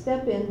who would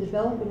step in,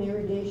 develop an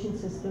irrigation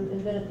system,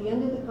 and then at the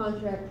end of the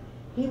contract,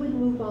 he would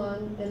move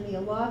on, and the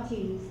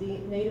allottees, the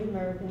Native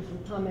Americans,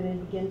 would come in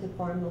and begin to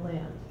farm the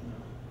land.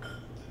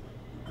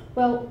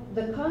 Well,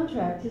 the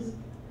contract,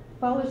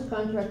 Fowler's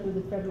contract with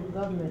the federal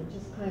government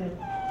just kind of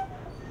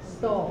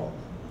stalled.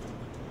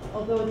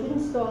 Although it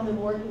didn't stall him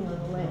working on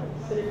the land,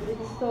 but it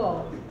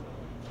stalled.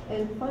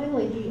 And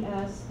finally, he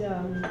asked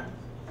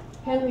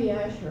Henry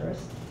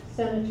Ashurst,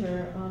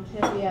 Senator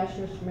Henry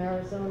Ashurst from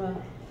Arizona,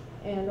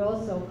 and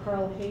also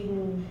Carl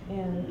Hayden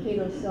and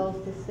Cato Sells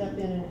to step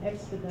in and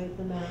expedite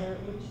the matter,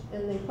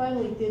 and they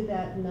finally did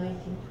that in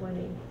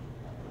 1920.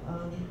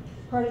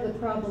 Part of the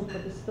problem for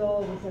the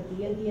stall was that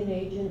the Indian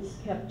agents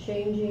kept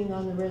changing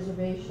on the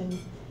reservation,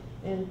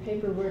 and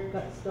paperwork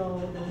got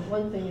stalled, and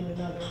one thing and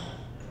another.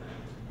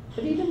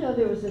 But even though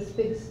there was this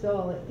big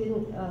stall, it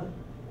didn't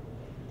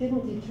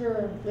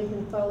deter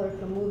Lincoln Fowler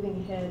from moving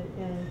ahead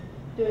and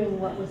doing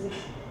what was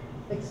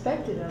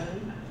expected of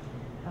him.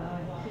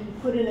 He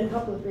put in a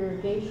couple of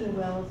irrigation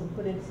wells and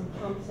put in some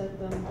pumps at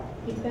them.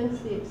 He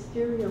fenced the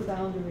exterior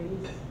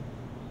boundaries.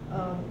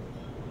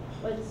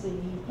 Let's see,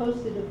 he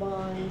posted a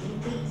bond. He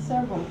did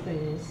several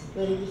things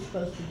that he was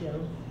supposed to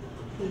do.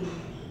 He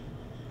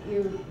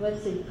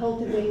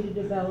cultivated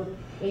about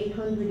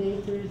 800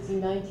 acres in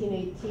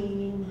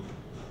 1918.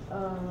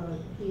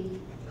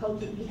 He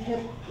kept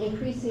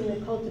increasing the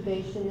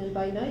cultivation, and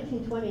by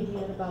 1920 he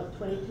had about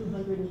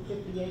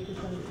 2,250 acres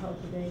under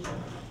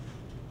cultivation.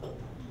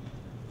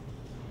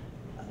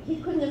 He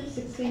couldn't have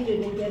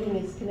succeeded in getting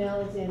his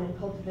canals in and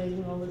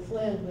cultivating all this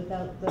land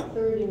without the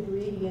third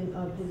ingredient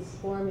of his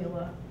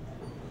formula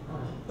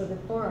for the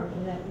farm,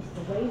 and that was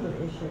the labor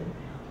issue.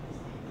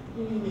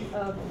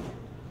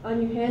 On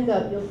your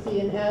handout, you'll see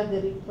an ad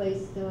that he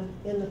placed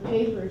in the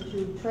paper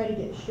to try to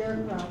get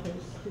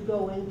sharecroppers to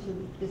go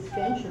into this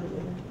venture with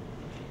him.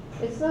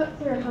 It's not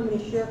clear how many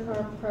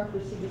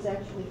sharecroppers he was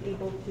actually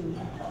able to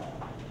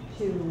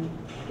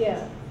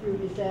get through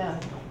his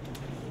ad,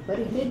 but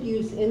he did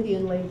use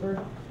Indian labor.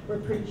 We're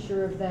pretty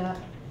sure of that.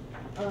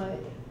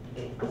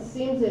 It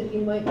seems that he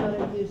might not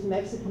have used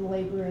Mexican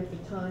labor at the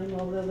time,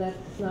 although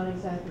that's not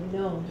exactly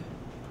known.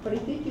 But he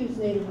did use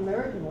Native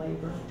American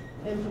labor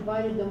and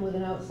provided them with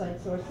an outside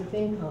source of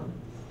income.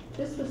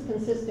 This was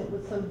consistent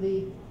with some of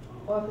the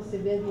Office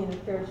of Indian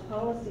Affairs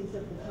policies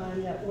at the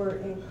time that were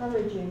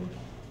encouraging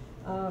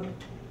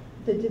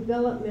the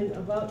development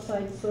of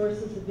outside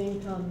sources of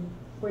income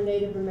for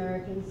Native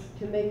Americans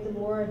to make them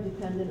more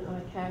dependent on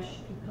a cash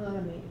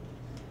economy.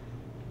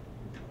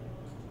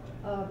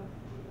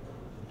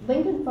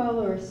 Lincoln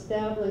Fowler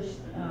established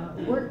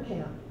a work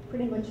camp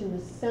pretty much in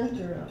the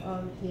center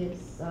of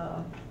his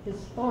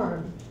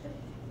farm.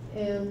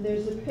 And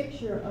there's a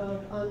picture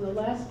of, on the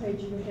last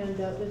page of your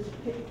handout, there's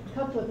a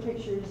couple of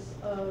pictures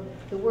of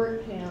the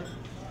work camp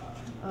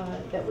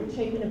that were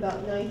taken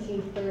about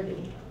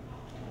 1930.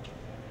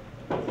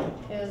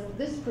 And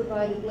this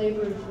provided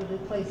laborers with a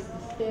place to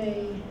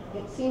stay.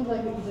 It seemed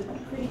like it was a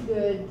pretty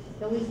good,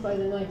 at least by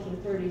the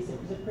 1930s, it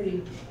was a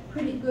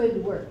pretty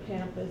good work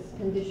camp as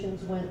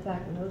conditions went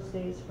back in those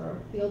days for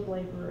field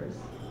laborers.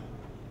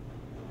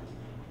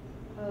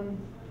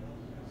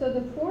 So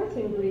the fourth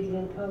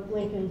ingredient of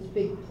Lincoln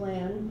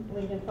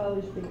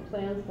Fowler's big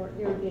plan for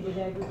irrigated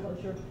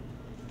agriculture,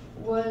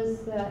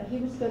 was that he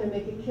was going to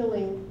make a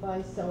killing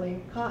by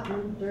selling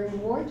cotton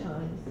during war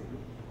times.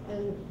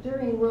 And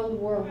during World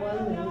War I,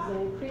 there was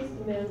an increased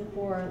demand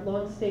for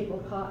long staple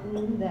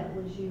cotton that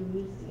was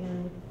used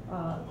in,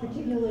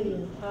 particularly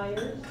in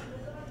tires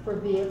for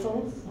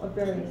vehicles of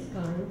various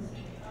kinds.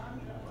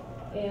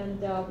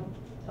 And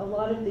a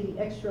lot of the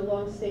extra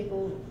long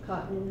staple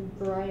cotton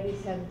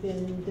varieties have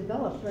been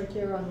developed right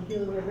there on the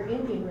Gila River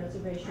Indian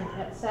Reservation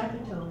at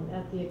Sackatone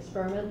at the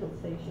experimental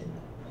station.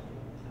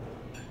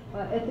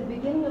 At the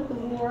beginning of the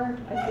war,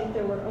 I think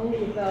there were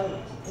only about,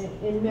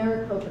 in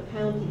Maricopa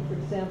County, for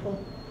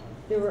example,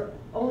 there were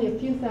only a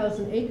few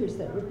thousand acres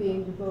that were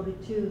being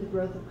devoted to the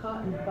growth of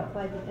cotton, but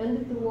by the end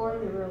of the war,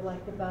 there were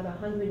like about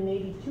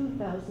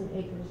 182,000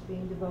 acres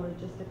being devoted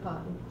just to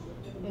cotton.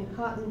 And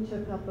cotton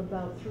took up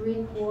about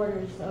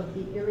 3/4 of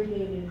the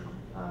irrigated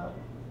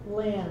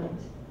land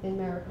in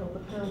Maricopa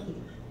County.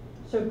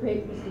 So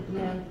great was the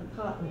demand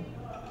for cotton.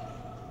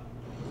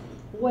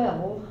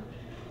 Well,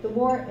 the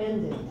war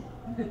ended,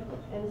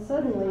 and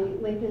suddenly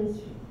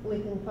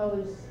Lincoln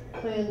Fowler's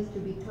plans to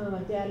become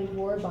a daddy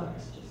war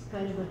boss just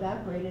kind of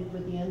evaporated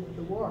with the end of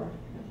the war.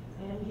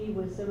 And he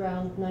was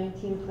around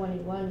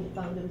 1921, he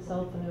found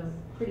himself in a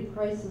pretty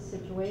crisis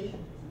situation.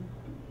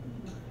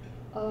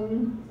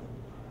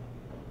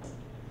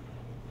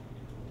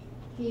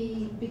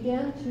 He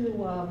began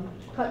to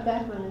cut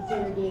back on his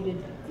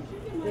irrigated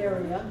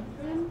area,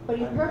 but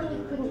he apparently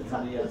couldn't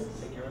cut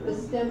the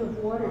stem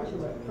of water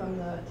to it from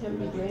the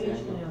Tempe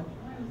Drainage Canal.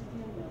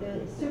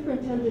 The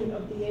superintendent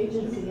of the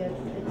agency at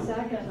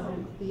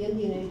Sackatone, the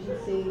Indian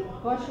agency,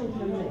 cautioned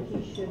him that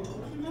he should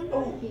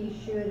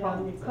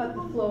cut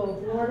the flow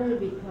of water,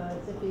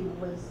 because if he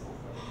was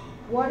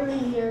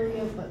watering the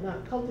area but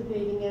not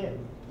cultivating it,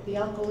 the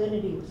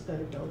alkalinity was going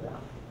to build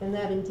up, and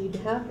that indeed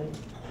happened.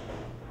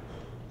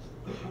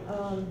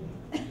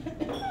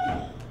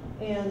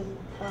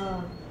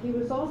 He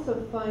was also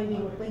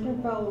finding,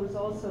 Lincoln Fowler was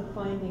also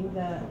finding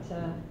that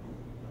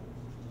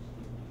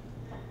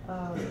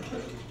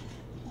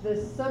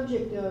the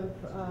subject of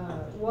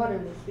water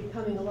was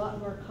becoming a lot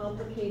more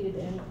complicated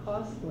and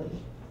costly.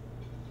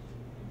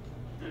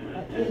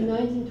 In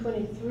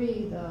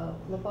 1923, the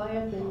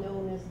Leviathan,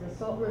 known as the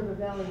Salt River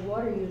Valley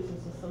Water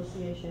Users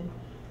Association,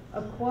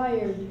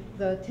 acquired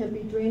the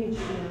Tempe Drainage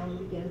Canal and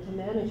began to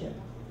manage it.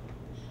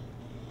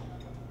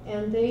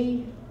 And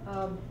they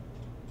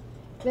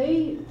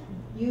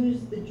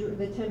used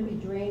the Tempe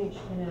Drainage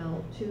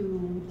Canal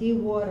to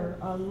dewater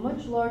a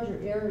much larger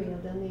area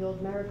than the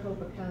old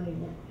Maricopa County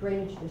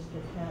Drainage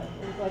District had.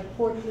 It was like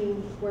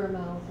 14 square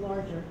miles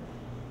larger.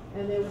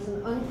 And there was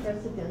an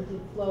unprecedented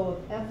flow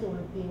of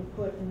effluent being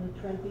put in the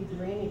Tempe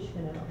Drainage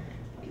Canal.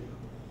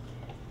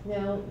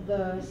 Now,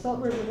 the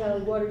Salt River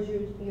Valley Water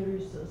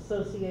Users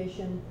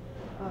Association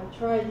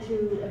tried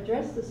to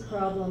address this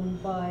problem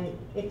by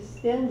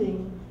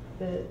extending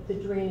the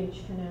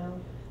drainage canal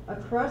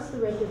across the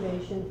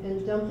reservation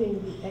and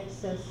dumping the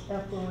excess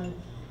effluent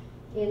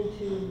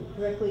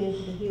directly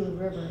into the Gila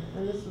River.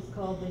 And this was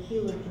called the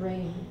Gila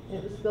Drain.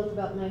 It was built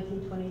about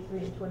 1923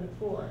 and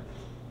 24.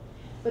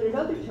 But at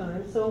other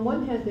times, so on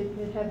one hand they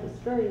could have this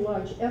very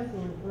large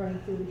effluent running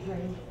through the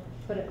drain,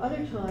 but at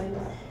other times,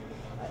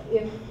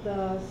 if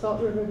the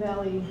Salt River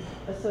Valley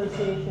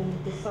Association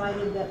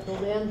decided that the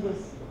land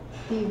was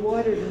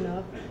dewatered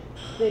enough,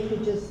 they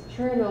could just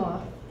turn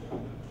off,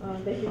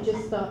 they could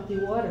just stop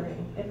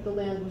dewatering if the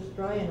land was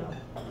dry enough.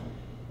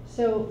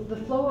 So the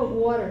flow of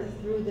water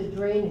through the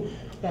drainage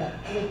that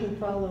Lincoln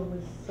Fowler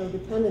was so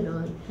dependent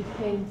on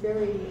became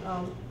very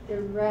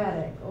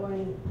erratic,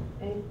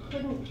 and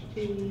couldn't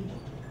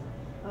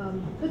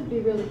be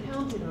really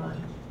counted on,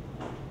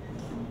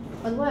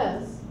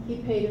 unless he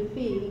paid a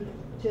fee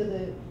to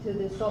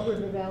the Salt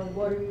River Valley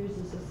Water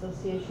Users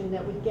Association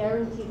that would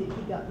guarantee that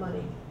he got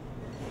money.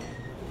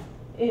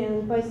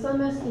 And by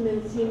some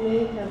estimates, he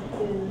may have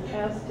been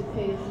asked to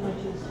pay as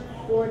much as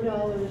 $4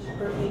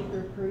 per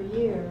acre per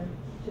year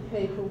to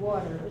pay for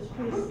water. It was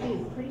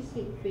pretty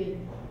steep fee.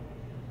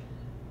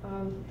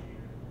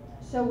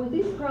 So with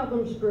these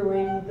problems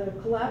brewing, the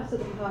collapse of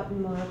the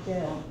cotton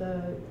market,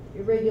 the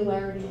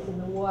irregularities in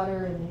the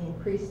water, and the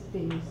increased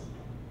fees,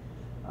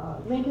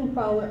 Lincoln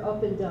Fowler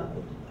up and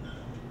died.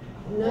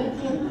 In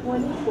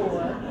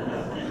 1924,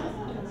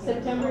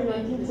 September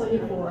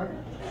 1924,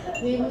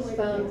 he was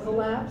found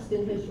collapsed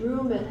in his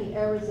room at the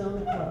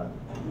Arizona Club.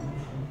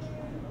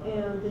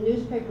 And the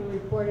newspaper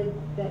reported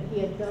that he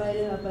had died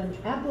of an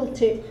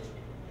apoplectic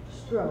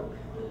stroke.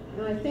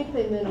 And I think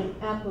they meant an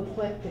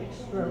apoplectic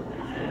stroke.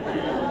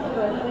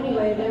 But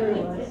anyway, there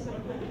he was.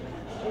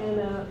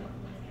 And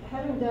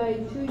having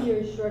died 2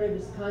 years short of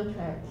his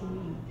contract,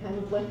 he kind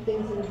of left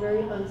things in a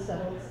very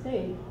unsettled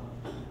state.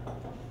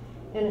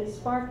 And it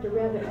sparked a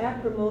rather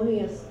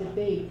acrimonious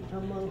debate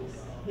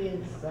amongst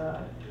his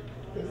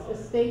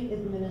estate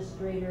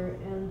administrator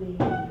and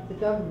the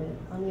government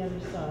on the other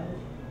side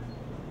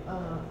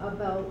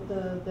about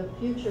the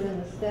future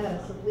and the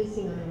status of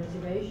leasing on the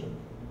reservation.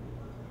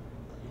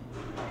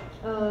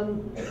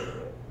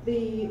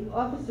 The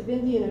Office of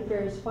Indian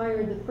Affairs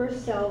fired the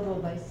first salvo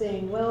by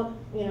saying, well,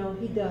 you know,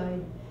 he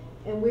died,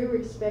 and we were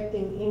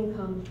expecting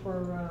income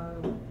for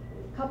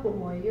a couple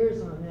more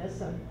years on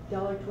this,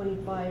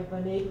 $1.25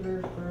 an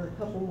acre for a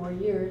couple more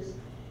years.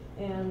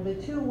 And the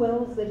 2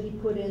 wells that he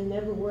put in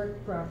never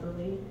worked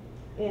properly.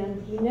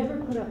 And he never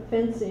put up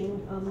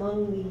fencing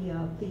among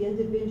the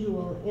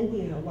individual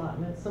Indian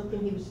allotments, something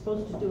he was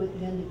supposed to do at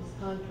the end of his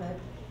contract.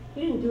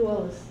 He didn't do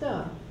all this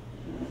stuff.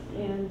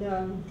 And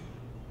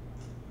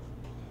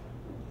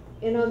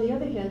on the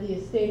other hand, the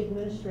estate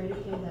administrator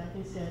came back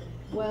and said,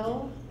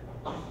 well,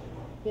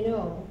 you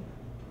know,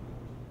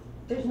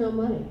 there's no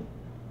money.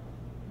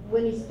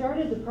 When he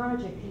started the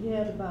project, he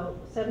had about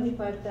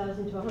 $75,000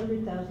 to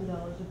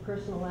 $100,000 of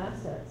personal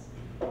assets,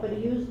 but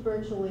he used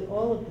virtually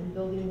all of them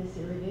building this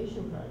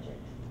irrigation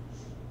project.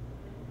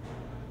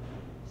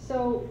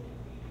 So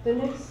the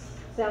next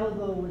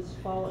salvo was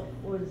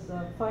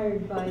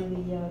fired by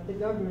the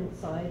government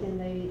side, and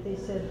they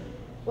said,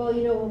 well,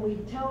 you know, when we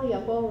tally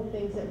up all the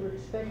things that were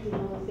expected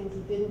and all the things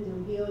he didn't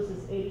do, he owes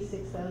us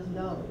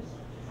 $86,000.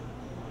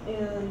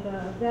 And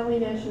Valley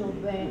National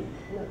Bank,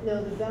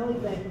 no, the Valley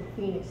Bank of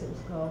Phoenix, it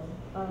was called,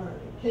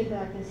 came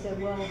back and said,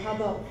 well, how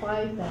about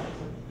 5,000?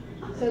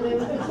 So there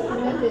was this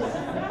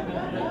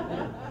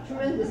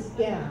tremendous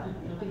gap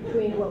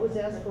between what was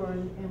asked for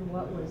and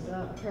what was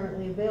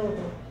apparently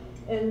available.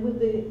 And with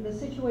the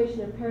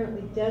situation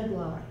apparently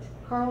deadlocked,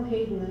 Carl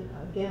Hayden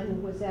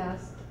again was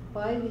asked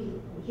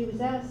he was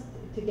asked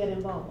to get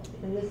involved,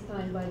 and this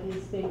time by the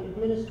estate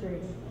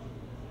administrator.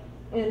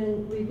 And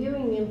in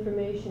reviewing the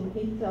information,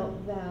 he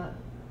felt that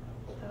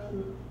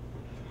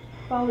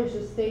Fowler's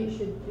estate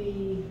should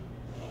be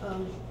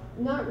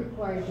not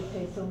required to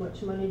pay so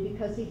much money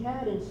because he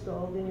had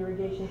installed an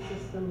irrigation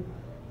system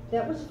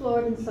that was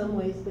flawed in some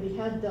ways, but he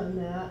had done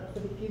that for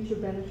the future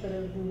benefit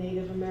of the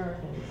Native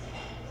Americans.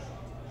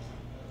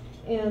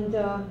 And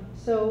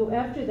so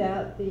after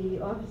that,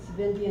 the Office of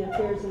Indian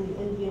Affairs and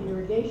the Indian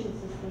Irrigation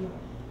System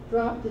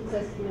dropped its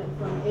estimate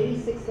from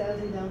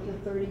 $86,000 down to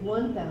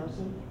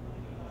 $31,000.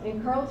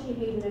 And Carl T.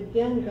 Hayden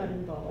again got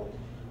involved.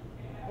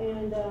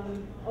 And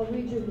I'll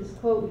read you his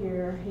quote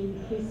here.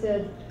 He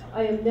said,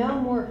 I am now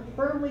more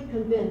firmly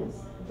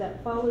convinced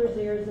that Fowler's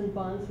heirs and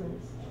bondsmen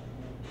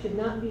should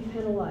not be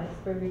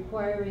penalized by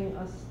requiring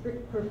a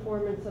strict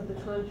performance of the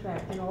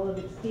contract in all of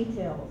its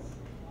details.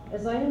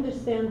 As I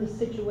understand the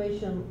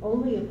situation,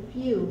 only a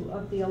few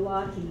of the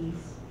allottees,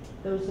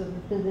 those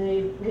of the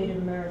Native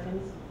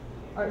Americans,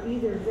 are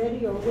either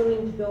ready or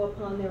willing to go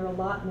upon their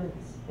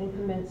allotments and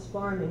commence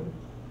farming.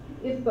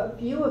 If but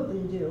few of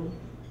them do,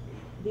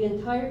 the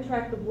entire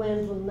tract of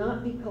land will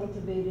not be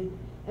cultivated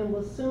and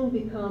will soon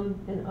become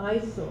an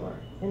eyesore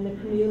in the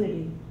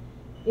community.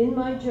 In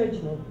my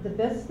judgment, the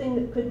best thing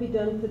that could be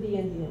done for the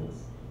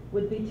Indians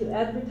would be to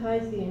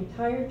advertise the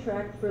entire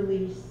tract for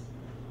lease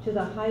to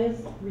the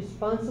highest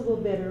responsible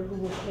bidder who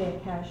will pay a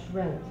cash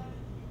rent.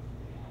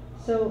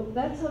 So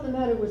that's how the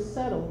matter was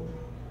settled.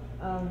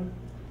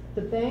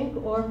 The bank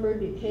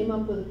offered, it came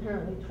up with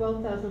apparently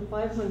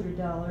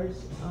 $12,500.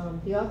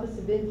 The Office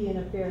of Indian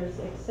Affairs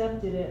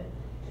accepted it,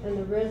 and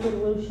the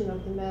resolution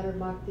of the matter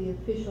marked the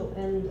official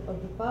end of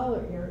the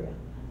Fowler era.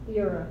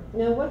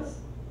 Now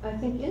what's, I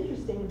think,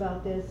 interesting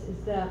about this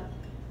is that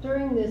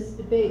during this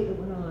debate that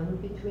went on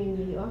between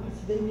the Office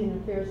of Indian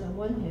Affairs on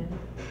one hand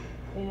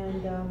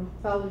and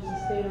Fowler's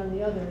estate on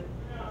the other,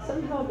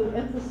 somehow the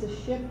emphasis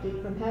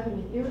shifted from having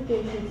an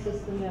irrigation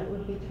system that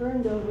would be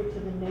turned over to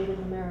the Native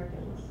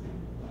Americans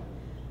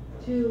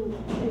to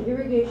an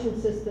irrigation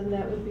system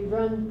that would be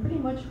run pretty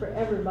much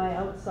forever by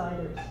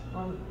outsiders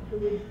who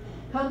would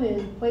come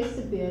in, place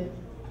a bid,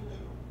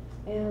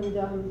 and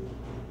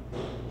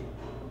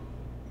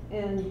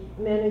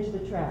manage the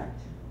tract.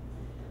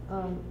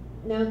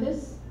 Now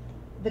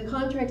the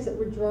contracts that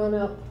were drawn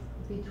up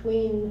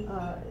between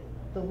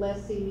the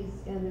lessees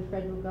and the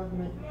federal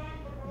government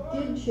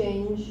did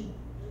change.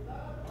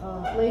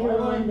 Later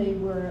on, they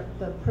were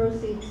the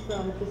proceeds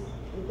from this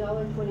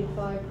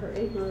 $1.25 per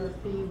acre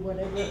fee,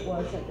 whatever it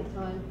was at the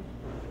time,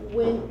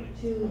 went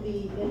to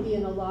the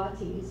Indian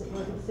allottees. It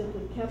wasn't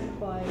simply kept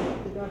by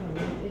the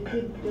government.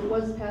 It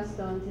was passed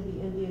on to the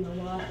Indian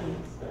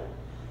allottees.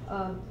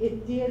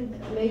 It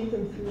did make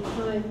them through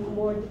time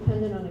more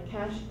dependent on a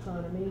cash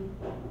economy.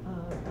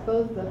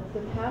 Both the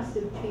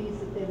passive fees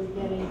that they were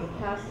getting, the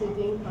passive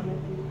income,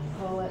 if you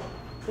call it,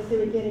 that they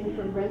were getting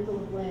from rental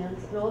of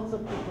lands, and also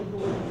people who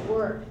would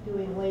work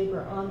doing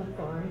labor on the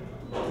farm.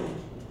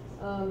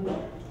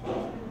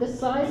 The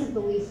size of the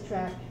lease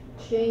tract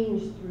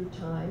changed through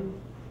time.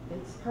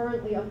 It's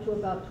currently up to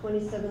about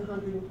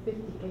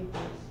 2,750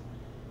 acres.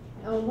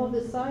 Now, although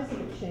the size of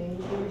it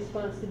changed in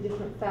response to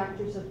different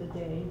factors of the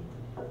day,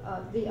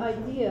 the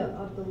idea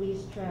of the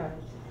lease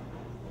tract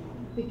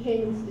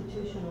became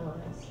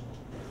institutionalized.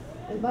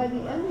 And by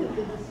the end of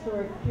the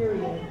historic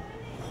period,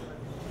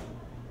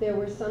 there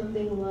were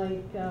something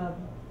like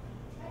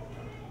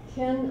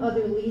 10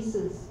 other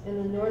leases in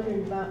the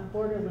northern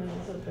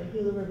borderlands of the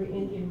Gila River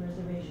Indian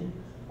Reservation,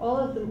 all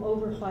of them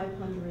over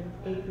 500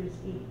 acres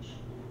each.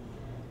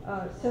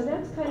 So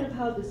that's kind of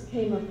how this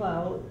came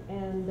about,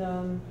 and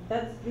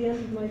that's the end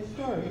of my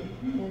story.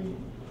 And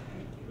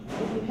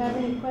if you have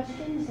any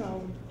questions,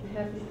 I'll be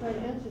happy to try to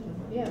answer them.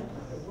 Yeah.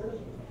 Where's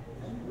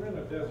we're in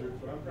the desert,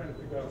 but I'm trying to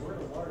figure out where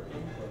the water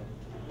came from.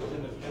 It's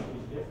in this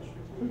empty ditch.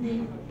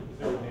 Mhm. Is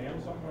there a dam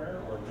somewhere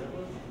or a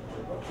river?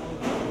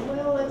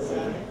 Well, let's see.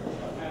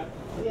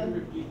 Yeah.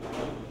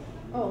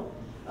 Oh,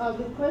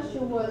 the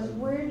question was,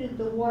 where did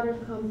the water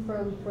come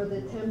from for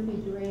the Tempe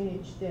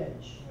drainage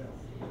ditch?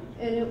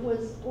 And it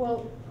was,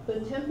 well, the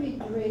Tempe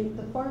drain,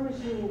 the farmers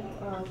who,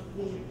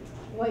 the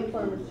white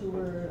farmers who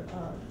were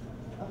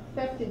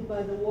affected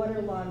by the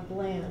waterlogged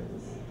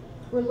lands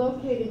were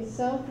located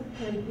south of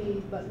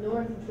Tempe but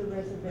north of the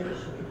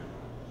reservation.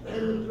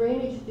 And the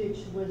drainage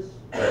ditch was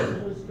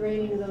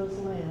draining those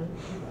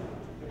lands.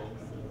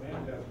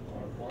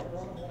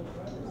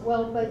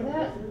 Well, by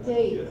that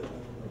date,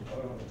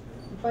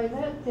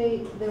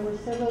 there were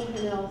several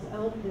canals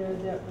out there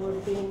that were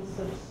being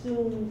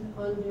subsumed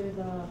under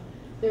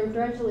they were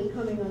gradually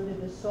coming under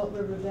the Salt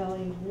River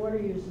Valley Water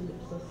Users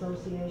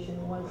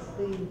Association once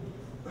the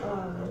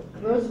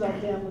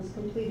Roosevelt Dam was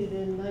completed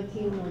in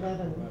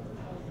 1911.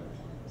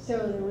 So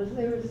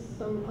there was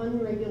some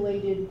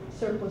unregulated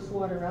surplus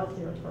water out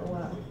there for a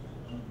while.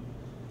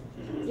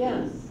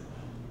 Yes.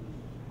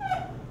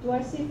 Do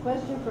I see a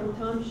question from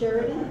Tom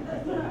Sheridan?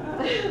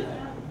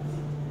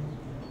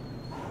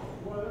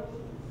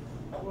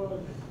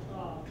 Was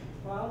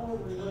Fowler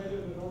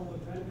related at all to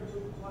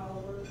Benjamin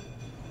Fowler?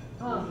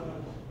 Huh.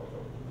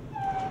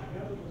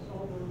 Head of the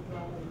Salt River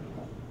Valley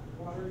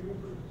Water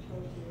Users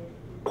Association?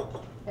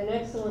 An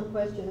excellent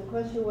question. The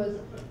question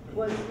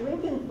was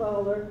Lincoln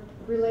Fowler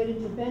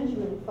related to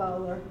Benjamin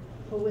Fowler,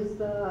 who was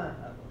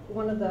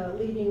one of the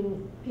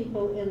leading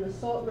people in the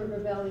Salt River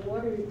Valley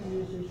Water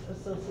Users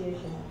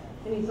Association?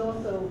 And he's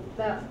also,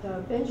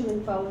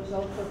 Benjamin Fowler is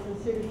also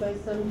considered by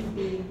some to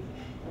be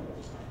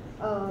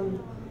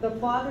the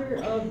father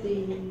of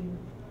the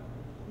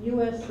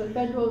the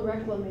Federal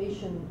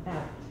Reclamation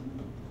Act.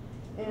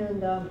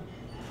 And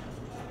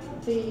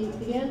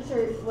the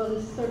answer, well,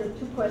 there's sort of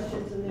two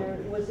questions in there.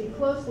 Was he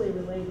closely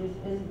related?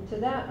 And to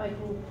that, I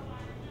can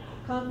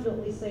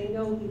confidently say,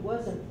 no, he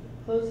wasn't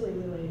closely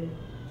related.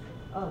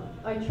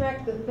 I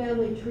tracked the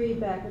family tree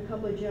back a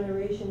couple of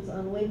generations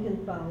on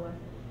Lincoln Fowler,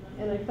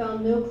 and I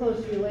found no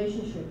close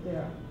relationship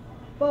there.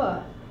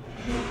 But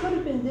he could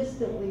have been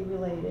distantly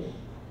related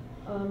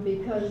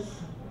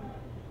because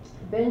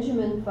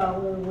Benjamin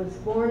Fowler was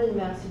born in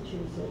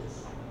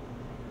Massachusetts,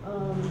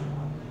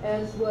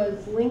 as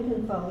was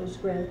Lincoln Fowler's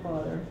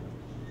grandfather.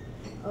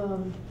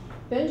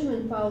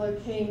 Benjamin Fowler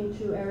came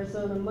to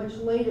Arizona much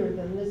later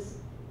than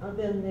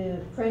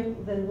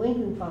than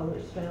Lincoln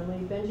Fowler's family.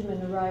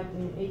 Benjamin arrived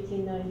in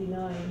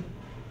 1899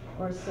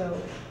 or so.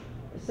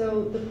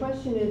 So the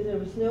question is, there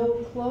was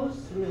no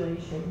close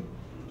relation.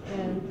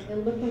 And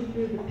in looking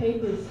through the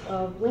papers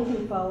of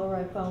Lincoln Fowler,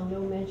 I found no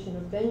mention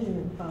of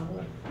Benjamin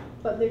Fowler.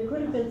 But there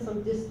could have been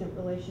some distant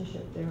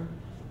relationship there.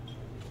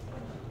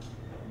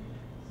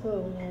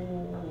 So,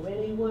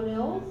 anyone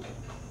else?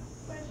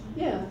 Question.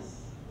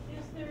 Yes.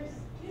 Is there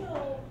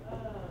still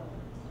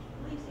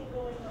leasing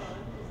going on?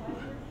 Because I've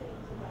heard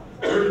things about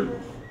Fowler River,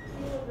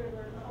 Gila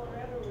River,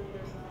 Colorado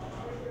River,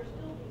 where there's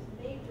still these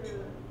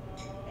major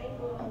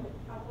Anglo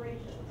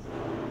operations. Do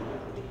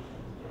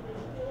they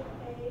still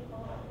pay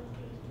all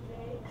fees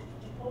today?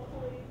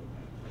 Hopefully,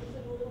 is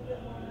it a little bit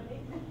more money?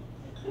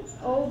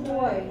 Oh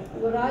boy,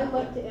 would I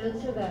love to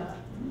answer that.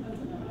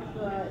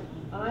 But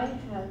I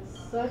had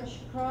such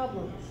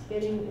problems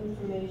getting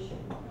information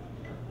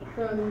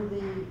from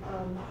the,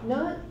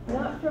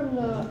 not from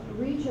the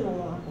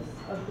regional office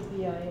of the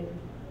BIA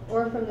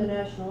or from the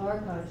National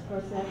Archives. Of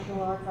course,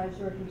 National Archives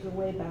records are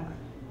way back.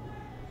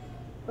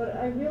 But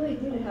I really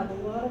did have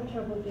a lot of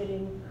trouble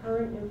getting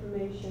current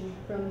information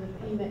from the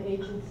FEMA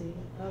agency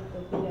of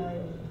the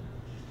BIA.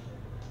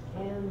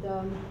 And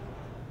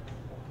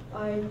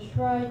I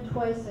tried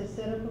twice. I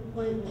set up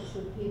appointments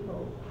with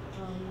people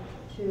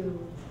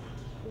to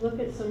look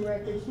at some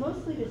records,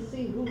 mostly to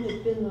see who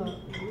had been the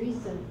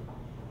recent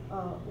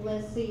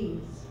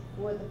lessees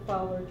for the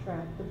Fowler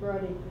tract, the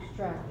Broadacres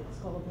tract it's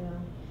called now.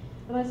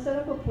 And I set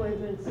up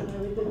appointments, and I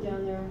would go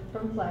down there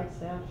from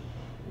Flagstaff,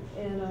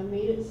 and I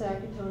meet at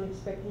Sackatoon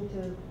expecting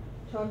to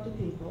talk to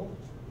people.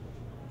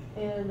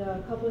 And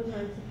a couple of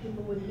times the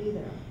people wouldn't be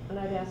there. And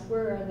I'd ask,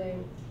 where are they?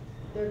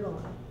 They're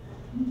gone.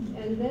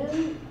 And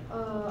then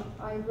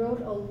I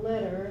wrote a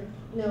letter.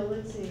 No,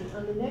 let's see,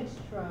 on the next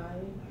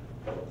try,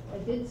 I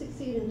did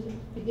succeed in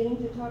beginning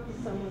to talk to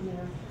someone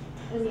there,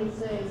 and they'd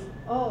say,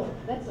 oh,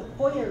 that's a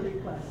FOIA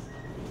request.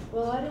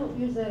 Well, I don't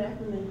use that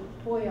acronym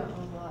FOIA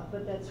a lot,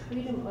 but that's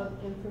Freedom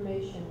of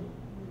Information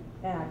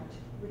Act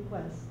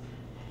request.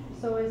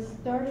 So I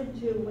started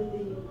to,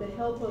 with the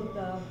help of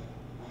the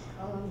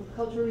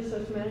Cultural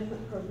Resource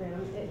Management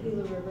Program at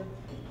Gila River,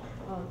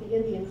 the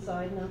Indian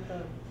side, not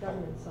the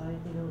government side,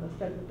 you know, the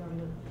federal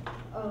government,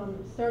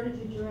 started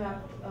to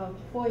draft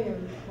FOIA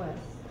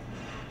requests.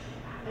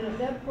 And at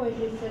that point,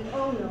 they said,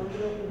 oh, no, you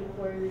don't need a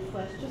FOIA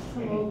request. Just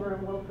come over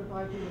and we'll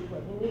provide you with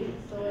what you need.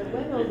 So I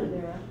went over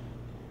there,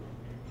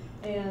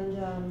 and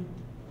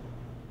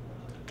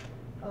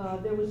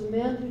there was a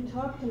man who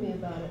talked to me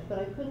about it, but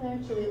I couldn't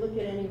actually look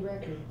at any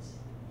records.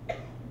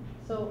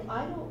 So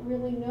I don't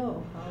really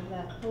know how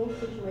that whole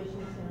situation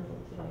is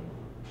handled today.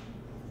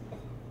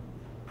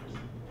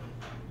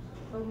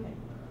 Okay.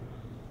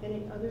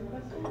 Any other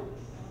questions?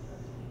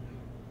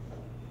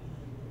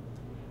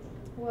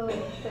 Well,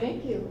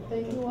 thank you.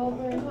 Thank you all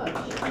very much.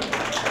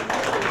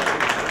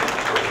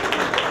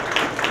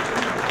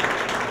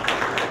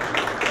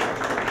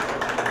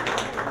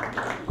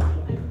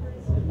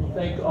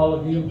 Thank all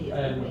of you,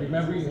 and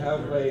remember you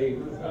have a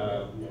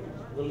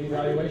little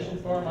evaluation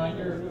form on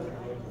your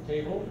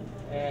table,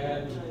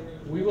 and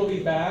we will be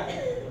back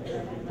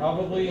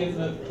probably in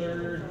the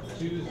third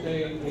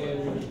Tuesday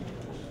in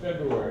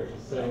February.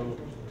 So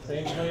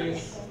same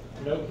place,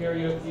 no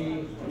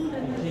karaoke,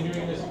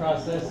 continuing this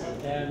process,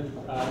 and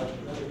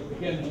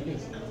again, you can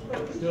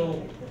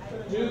still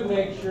do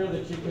make sure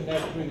that you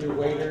connect with your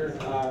waiter.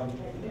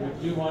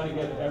 We do want to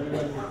get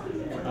everyone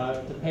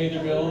to pay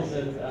their bills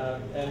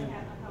and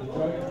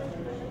enjoy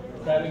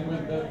chatting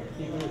with the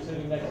people who are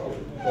sitting next to you.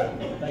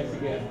 So, thanks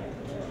again.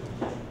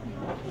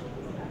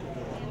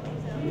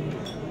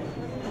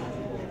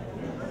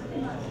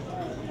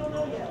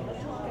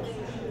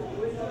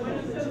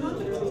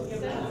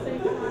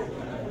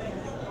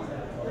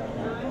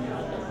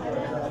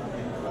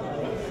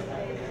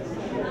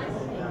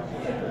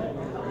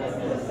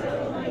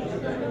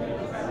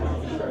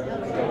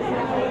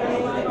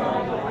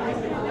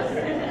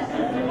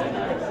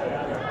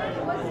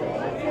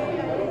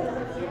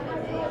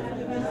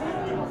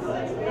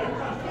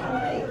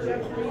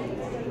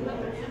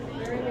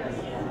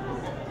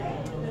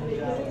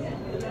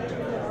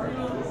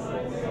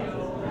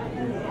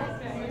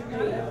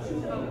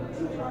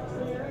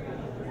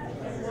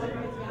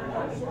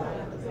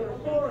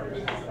 Well,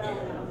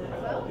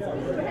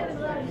 we're having a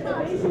lot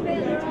of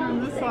fun.